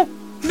δικό μου.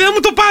 Δεν μου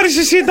το πάρεις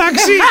εσύ,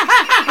 εντάξει?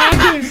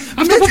 Άντε.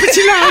 Αυτό που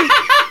πιτσιλάει.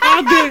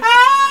 Άντε.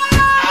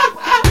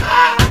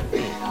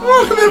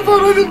 Δεν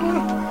μπορώ.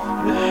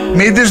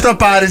 Μην της το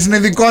πάρεις, είναι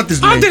δικό της.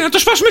 Άντε, να το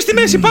σπάσουμε στη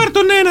μέση. Πάρ'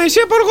 τον ένα, εσύ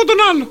πάρω εγώ τον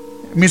άλλο.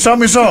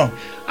 Μισό.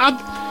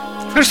 Άντε.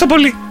 Ευχαριστώ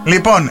πολύ.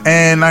 Λοιπόν,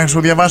 να σου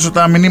διαβάσω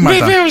τα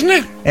μηνύματα. Βεβαίως,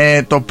 ναι.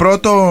 Το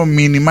πρώτο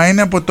μήνυμα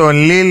είναι από το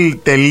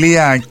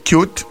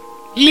lil.cute.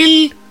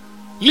 Lil.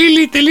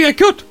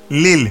 Lili.cute.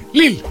 Lil.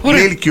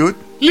 Ωραία. Lil cute.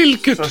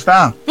 Lil cute.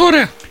 Σωστά.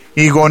 Ωραία.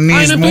 Οι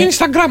γονείς είναι μου. το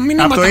Instagram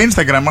μηνύματα. Από το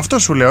Instagram, αυτό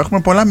σου λέω. Έχουμε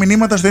πολλά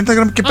μηνύματα στο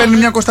Instagram και παίρνει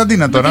μια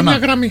Κωνσταντίνα τώρα. Μια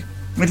γραμμή.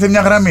 Ήρθε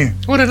μια γραμμή.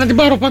 Ωραία, να την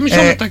πάρω. Πάμε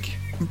μισό λεπτάκι.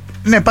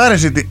 Ναι, πάρε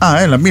εσύ.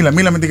 Έλα,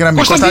 μίλα με τη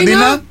γραμμή.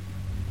 Κωνσταντίνα.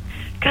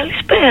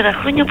 Καλησπέρα,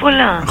 χρόνια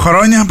πολλά.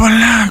 Χρόνια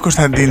πολλά,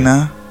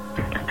 Κωνσταντίνα.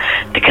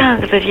 Τι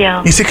κάνετε,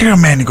 παιδιά? Είσαι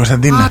κρυωμένη,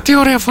 Κωνσταντίνα. Τι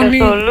ωραία φωνή.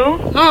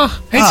 Καθόλου.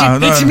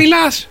 Έτσι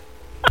μιλάς.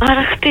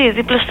 Αραχτή,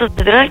 δίπλα στο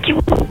τζάκι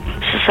μου.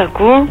 Σας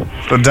ακούω.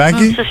 Το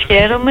τζάκι. Σας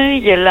χαίρομαι,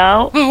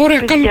 γελάω.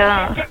 Ωραία,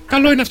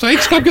 καλό είναι αυτό.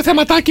 Έχεις κάποιο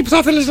θεματάκι που θα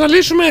ήθελες να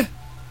λύσουμε?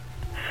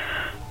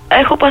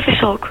 Έχω πάθει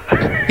σοκ.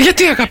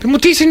 Γιατί, αγάπη μου,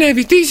 τι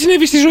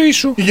συνέβη στη ζωή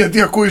σου?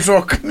 Γιατί ακούει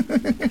σοκ.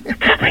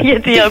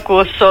 Γιατί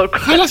ακούω σοκ.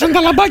 Χάλασαν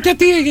τα λαμπάκια,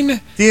 τι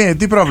έγινε?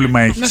 Τι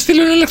πρόβλημα έχεις? Να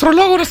στείλω έναν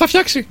ηλεκτρολόγο να στα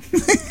φτιάξει.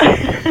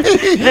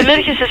 Δεν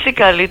έρχεσαι εσύ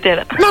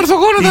καλύτερα? Να έρθω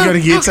εγώ να τα... Η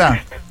Γιωργίτσα.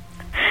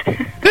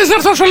 Θες να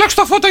έρθω να σου αλλάξω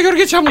τα φώτα,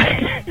 Γιωργίτσα μου?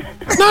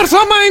 Να έρθω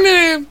άμα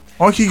είναι...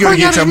 Όχι,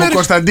 Γιωργίτσα μου,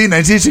 Κωνσταντίνα,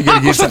 εσύ είσαι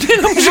Γιωργίτσα.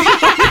 Κωνσταντίνα μου,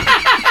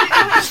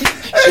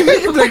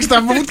 έχει μπλέξει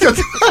τα βούτια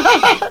του.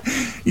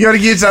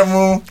 Γιωργίτσα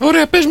μου.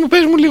 Ωραία, πες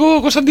μου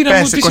λίγο, Κωνσταντίνα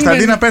μου.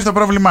 Κωνσταντίνα, πες το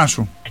πρόβλημά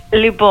σου.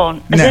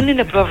 Λοιπόν, δεν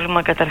είναι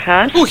πρόβλημα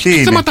καταρχάς.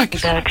 Όχι, θεματάκι.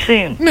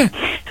 Εντάξει. Ναι.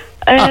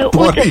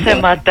 Ούτε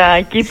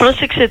θεματάκι,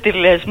 πρόσεξε τι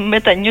λες,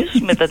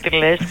 μετανιώσεις μετά τι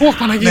λες.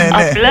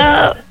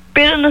 Απλά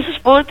πήρα να σας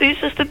πω ότι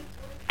είσαστε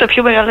τα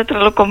πιο μεγάλα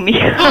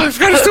τρελοκομεία.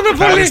 Ευχαριστούμε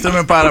πολύ.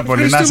 Ευχαριστούμε πάρα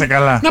πολύ, να είσαι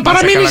καλά. Να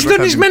παραμείνει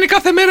συντονισμένη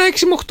κάθε μέρα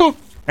 6 με 8.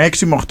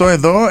 6 με 8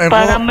 εδώ.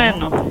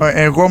 Παραμένω.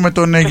 Εγώ με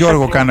τον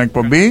Γιώργο κάνω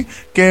εκπομπή.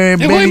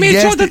 Εγώ είμαι η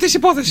τσόντα της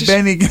υπόθεσης.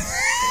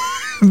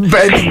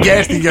 Μπαίνει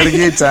και στη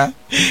Γιωργίτσα.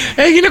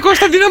 Έγινε,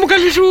 Κωνσταντίνα μου,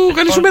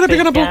 καλή σου μέρα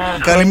πήγα να πω.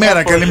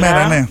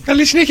 Καλημέρα, ναι.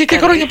 Καλή συνέχεια και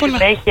χρόνια πολλά.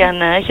 Συνέχεια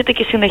να έχετε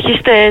και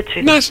συνεχίστε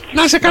έτσι.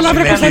 Να σε καλά,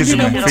 βρε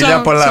Κωνσταντίνα.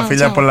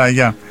 Φιλιά πολλά,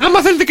 γεια.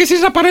 Άμα θέλετε κι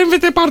εσείς να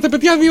παρέμβετε, πάρτε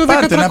παιδιά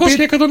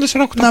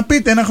 2-10-300-104-8. Να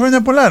πείτε ένα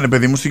χρόνια πολλά, ρε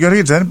παιδί μου, στη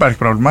Γιωργίτσα, δεν υπάρχει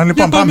πρόβλημα.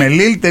 Λοιπόν, πάμε.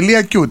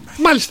 Lil.cute.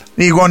 Μάλιστα.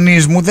 Οι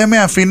γονείς μου δεν με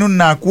αφήνουν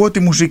να ακούω τη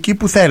μουσική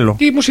που θέλω.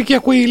 Τι μουσική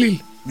ακούει η Λίλ?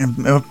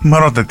 Με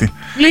ρώτα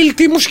Λίλ,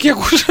 τι μουσική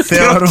ακούς?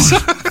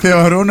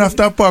 Θεωρούν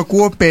αυτά που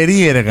ακούω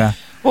περίεργα.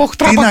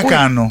 Τι να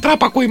κάνω?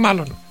 Τραπ ακούει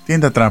μάλλον. Τι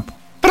είναι τα τραπ?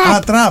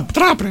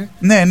 Τραπ, ρε.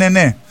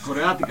 Ναι.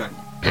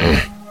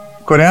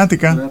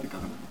 Κορεάτικα.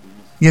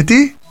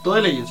 Γιατί? Το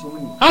έλεγες στο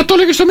μήνυμα. Το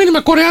έλεγες στο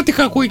μήνυμα.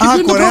 Κορεάτικα ακούει.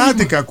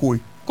 Κορεάτικα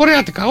ακούει.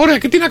 Κορεάτικα. Ωραία,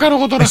 και τι να κάνω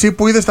εγώ τώρα? Εσύ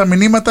που είδες τα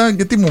μηνύματα,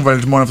 γιατί μου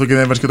βάλεις μόνο αυτό και δεν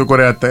έβαλες και το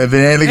κορεάτικα?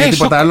 Δεν έλεγε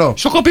τίποτα άλλο?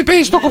 Στο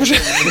copy-paste το κόψε.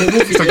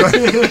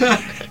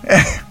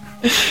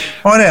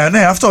 Ωραία,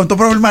 ναι, αυτό το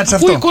πρόβλημά της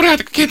αυτό.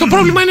 Κορεάτικα. Και το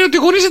πρόβλημα είναι ότι οι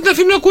γονείς δεν την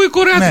αφήνουν να ακούει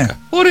κορεάτικα.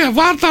 Ωραία,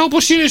 βάρτα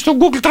όπως είναι στο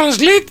Google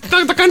Translate,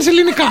 να τα κάνεις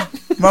ελληνικά.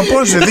 Μα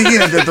πώς, δεν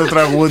γίνεται το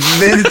τραγούδι,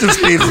 δεν είναι του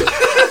στίχου.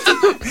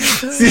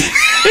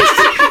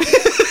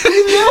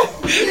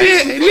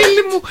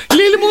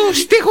 Λίλη μου,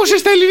 στίχωσε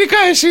στα ελληνικά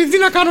εσύ. Τι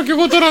να κάνω κι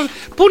εγώ τώρα?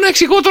 Πού να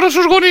εξηγώ τώρα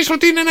στους γονείς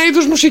ότι είναι ένα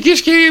είδος μουσικής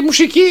και η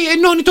μουσική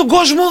ενώνει τον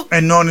κόσμο?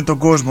 Ενώνει τον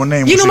κόσμο, ναι, η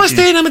μουσική.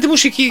 Γινόμαστε ένα με τη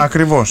μουσική.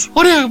 Ακριβώς.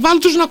 Ωραία, βάλ'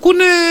 τους να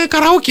ακούνε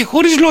καραόκε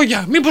χωρίς λόγια.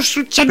 Μήπως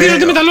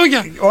τσαντίζονται με τα λόγια?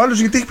 Ο άλλος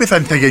γιατί έχει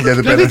πεθάνει τα γέλια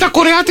εδώ πέρα? Δηλαδή τα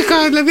κορεάτικα,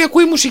 δηλαδή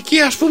ακούει μουσική,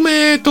 ας πούμε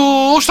το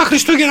ως τα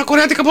Χριστούγεννα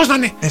κορεάτικα, πώς να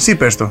είναι? Εσύ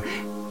πες το.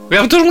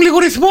 Δώσ' μου λίγο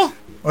ρυθμό.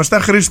 Ως τα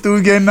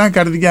Χριστούγεννα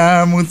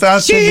καρδιά μου θα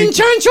σε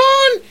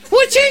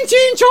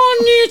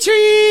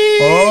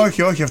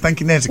Όχι, αυτά είναι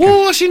κινέζικα.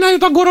 Συνάει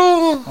το αγκορό.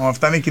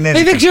 Αυτά είναι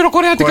κινέζικα. Δεν ξέρω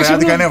κορεάτικα.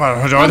 Κορεάτικα ναι.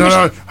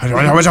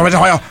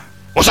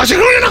 Όσα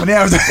συγχρόνια.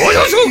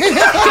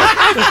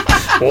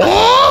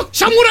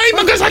 Σαμουράι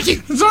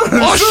μαγκαζάκι.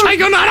 Όσα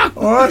γιονάρα.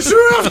 Όσου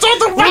αυτό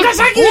το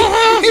μαγκαζάκι.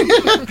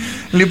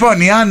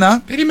 Λοιπόν, η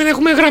Άννα. Περίμενε,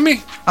 έχουμε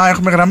γραμμή.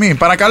 Έχουμε γραμμή,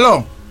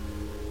 παρακαλώ.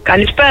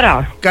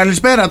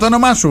 Καλησπέρα, το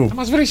όνομά σου? Θα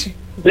μας βρίσει.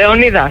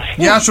 Λεωνίδας.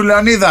 Γεια σου,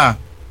 Λεωνίδα.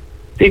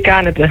 Τι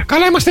κάνετε?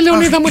 Καλά είμαστε,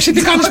 Λεωνίδα μου, εσύ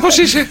τι κάνεις, πώς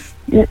είσαι?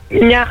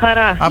 Μια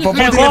χαρά. Από πού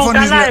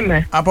τηλεφωνείς? Καλά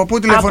είμαι. Από πού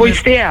τηλεφωνείς? Από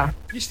Ιστία.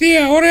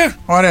 Ιστία, ωραία.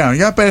 Ωραία,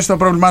 για πες το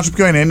πρόβλημά σου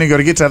ποιο είναι? Είναι η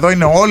Γιωργίτσα εδώ,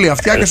 είναι όλη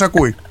αυτιά και σ'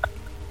 ακούει.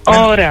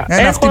 Ωραία.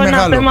 Έχω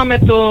ένα θέμα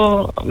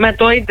με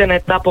το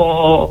ίντερνετ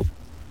από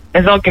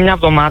εδώ και μια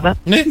εβδομάδα.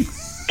 Ναι.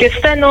 Και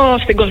στέλνω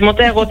στην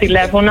Κοσμοτέ εγώ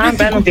τηλέφωνα,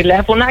 παίρνω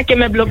τηλέφωνα και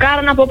με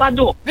μπλοκάραν από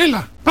παντού.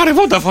 Έλα, πάρε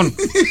Vodafone.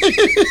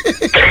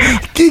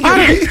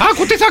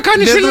 Άκου τι θα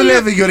κάνεις. Δεν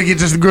δουλεύει η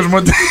Γιωργίτσα στην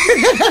Κοσμοτέ.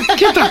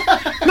 Κοίτα.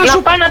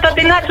 Να πάω να τα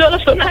τεινάξω όλα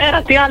στον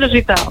αέρα, τι άλλο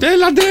ζητάω.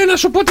 Έλα ντε, να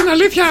σου πω την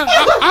αλήθεια.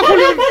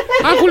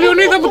 Άκου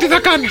Λεωνίδα μου τι θα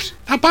κάνεις.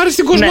 Θα πάρεις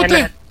την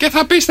Κοσμοτέ και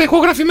θα πεις τα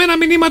ηχογραφημένα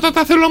μηνύματα,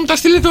 τα θέλω να μου τα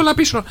στείλετε όλα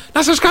πίσω.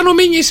 Να σας κάνω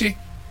μήνυση.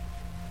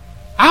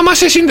 Άμα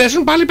σε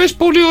συνδέσουν πάλι πες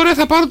πολύ ωραία,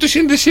 θα πάρω τη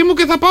σύνδεσή μου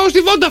και θα πάω στη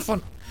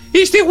Vodafone.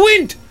 Ή στη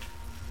Wind.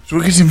 Σου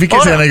έχει συμβεί και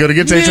σένα,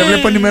 Γιωργίτσα, είσαι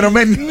βλέπω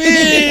ενημερωμένη.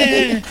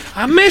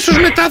 Αμέσως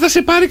μετά θα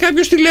σε πάρει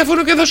κάποιος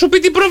τηλέφωνο και θα σου πει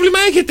τι πρόβλημα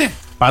έχετε.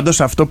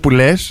 Πάντως αυτό που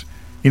λες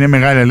είναι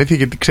μεγάλη αλήθεια,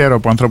 γιατί ξέρω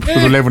από ανθρώπους που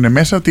δουλεύουν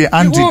μέσα ότι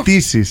αν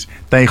ζητήσεις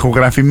τα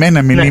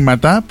ηχογραφημένα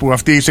μηνύματα που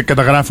αυτοί σε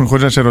καταγράφουν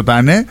χωρίς να σε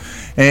ρωτάνε,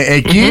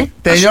 εκεί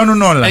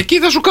τελειώνουν όλα. Εκεί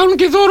θα σου κάνουν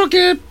και δώρο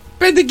και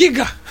 5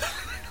 γίγκα.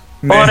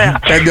 Ναι, ωραία.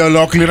 5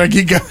 ολόκληρα,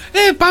 Κίκα.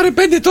 Πάρε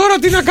 5 τώρα,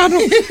 τι να κάνω.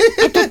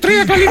 Από το 3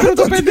 καλύτερο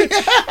το 5.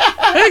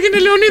 Έγινε,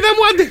 Λεωνίδα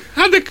μου, άντε.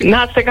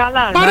 Να είστε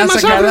καλά. Πάρε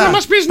μας αύριο να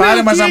μας πεις.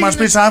 Πάρε μας να μας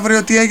πεις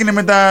αύριο τι έγινε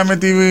με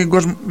την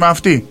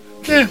αυτή.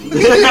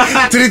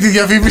 Τρίτη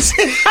διαφήμιση.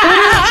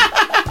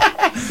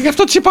 Γι'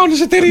 αυτό τις είπα όλες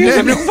τις εταιρείες,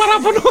 δεν έχουν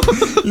παράπονο.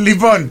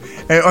 Λοιπόν,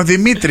 ο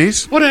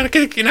Δημήτρης. Ωραία,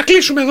 και να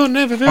κλείσουμε εδώ,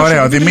 ναι, βεβαίως.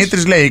 Ωραία, ο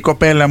Δημήτρης λέει: η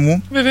κοπέλα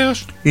μου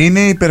είναι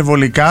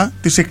υπερβολικά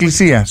της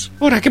εκκλησίας.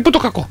 Ωραία, και πού το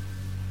κακό?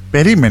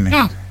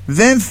 Περίμενε.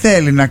 Δεν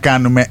θέλει να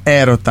κάνουμε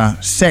έρωτα,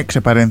 σεξ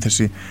σε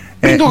παρένθεση.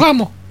 Πριν το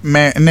γάμο.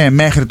 Ναι,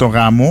 μέχρι το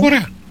γάμο.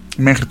 Ωραία.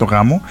 Μέχρι το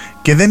γάμο.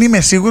 Και δεν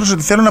είμαι σίγουρος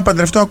ότι θέλω να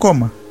παντρευτώ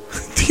ακόμα.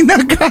 Τι να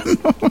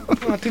κάνω?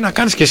 Τι να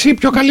κάνεις κι εσύ,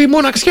 πιο καλή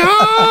μοναξιά.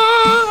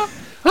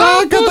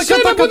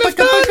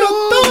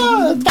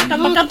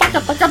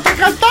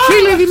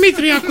 Φίλε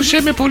Δημήτρη,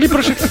 άκουσέ με πολύ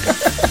προσεκτικά.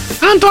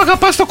 Αν το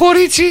αγαπάς το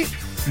κορίτσι,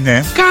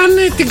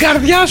 κάνε την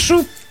καρδιά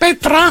σου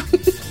πέτρα.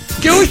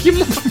 Και όχι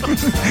μόνο.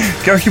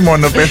 Και όχι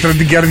μόνο πέτρα,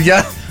 την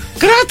καρδιά.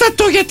 Κράτα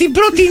το για την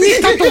πρώτη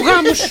νύχτα του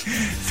γάμου σου.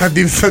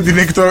 Θα την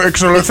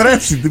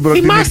εξολοθρεύσει την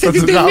πρώτη νύχτα του γάμου. Θυμάστε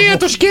την ταινία,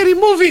 το Scary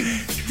Movie,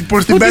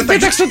 που την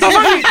πέταξε στο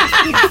ταβάνι.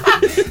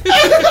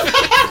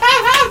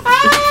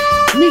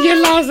 Μη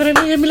γελάς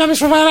ρε, μιλάμε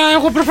σοβαρά.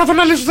 Εγώ προσπαθώ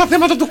να λύσω τα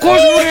θέματα του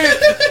κόσμου ρε.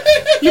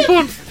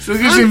 Λοιπόν, σου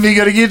τι συμβεί,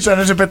 Γιωργίτσα,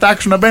 να σε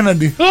πετάξουν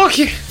απέναντι?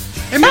 Όχι,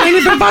 εμένα είναι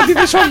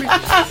υπερπάτητες όλοι.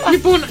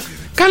 Λοιπόν,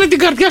 κάνε την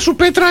καρδιά σου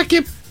πέτρα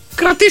και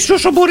κρατήσου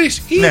όσο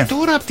μπορείς. Ή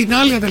τώρα απ' την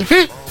άλλη,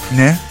 αδελφέ.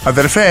 Ναι,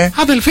 αδελφέ.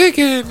 Αδελφέ,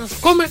 και να σου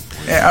κόμε.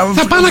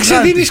 Θα πάω να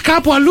ξεδίνεις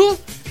κάπου αλλού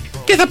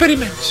και θα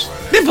περιμένεις.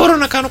 Δεν μπορώ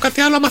να κάνω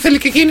κάτι άλλο. Άμα θέλει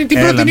και εκείνη την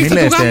πρώτη νύχτα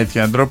του γάμου.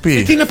 Τέτοια ντροπή.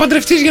 Γιατί να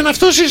παντρευτείς για να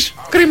φτώσεις,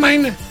 κρίμα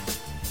είναι.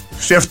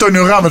 Σε αυτόν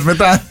ο γάμος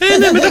μετά.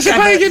 Ναι, μετά σε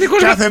πάει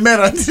γενικώς. Κάθε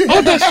μέρα.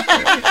 Όντας.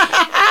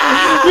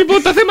 Λοιπόν,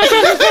 τα θέματα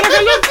σας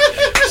παρακαλώ.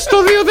 Στο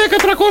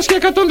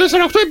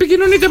 210-300-1048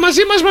 επικοινωνείτε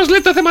μαζί μας. Μας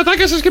λέτε τα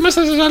θεματάκια σας και μας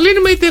θα σας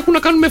αλύνουμε. Είτε έχουν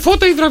να κάνουν με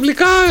φώτα,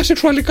 υδραυλικά,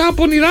 σεξουαλικά,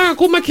 πονηρά,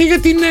 ακόμα και για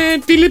την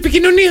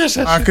τηλεπικοινωνία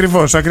σας.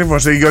 Ακριβώς,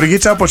 ακριβώς. Η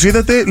Γιωργίτσα, όπως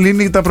είδατε,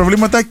 λύνει τα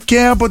προβλήματα και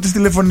από τις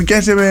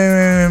τηλεφωνικές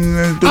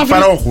τους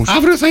παρόχους.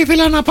 Αύριο θα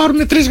ήθελα να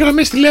πάρουν 3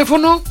 γραμμές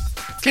τηλέφωνο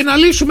και να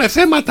λύσουμε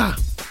θέματα.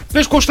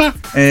 Πες Κώστα.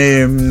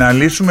 Να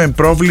λύσουμε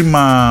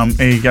πρόβλημα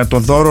για το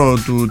δώρο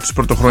της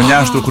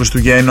πρωτοχρονιάς του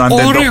Χριστουγέννου, αν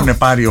δεν το έχουν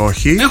πάρει,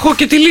 όχι. Έχω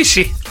και τη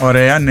λύση.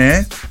 Ωραία,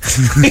 ναι.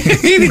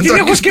 Ήδη την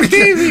έχω σκεφτεί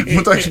ήδη.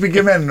 Μου το έχεις πει και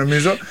εμένα,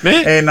 νομίζω.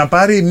 Να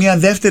πάρει μια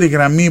δεύτερη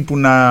γραμμή που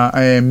να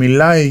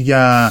μιλάει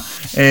για...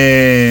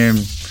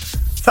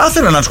 Θα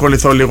ήθελα να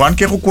ασχοληθώ λίγο, αν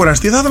και έχω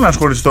κουραστεί, θα ήθελα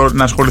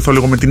να ασχοληθώ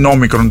λίγο με την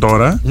όμικρον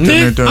τώρα.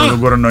 Ναι, τον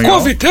κορονοϊό.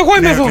 COVID, εγώ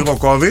είμαι εδώ. Λίγο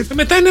COVID.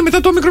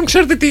 Μετά το όμικρον,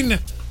 ξέρετε τι είναι.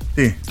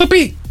 Τι? Το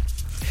πει.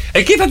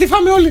 Εκεί θα τη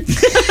φάμε όλοι.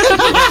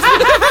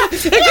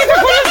 Εκεί θα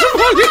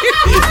κολλήσουμε όλοι.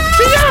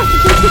 Φιλιά.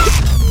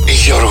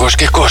 Γιώργος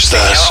και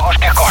Κώστας.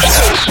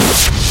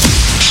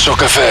 Σοκ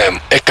FM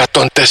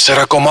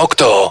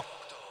 104,8.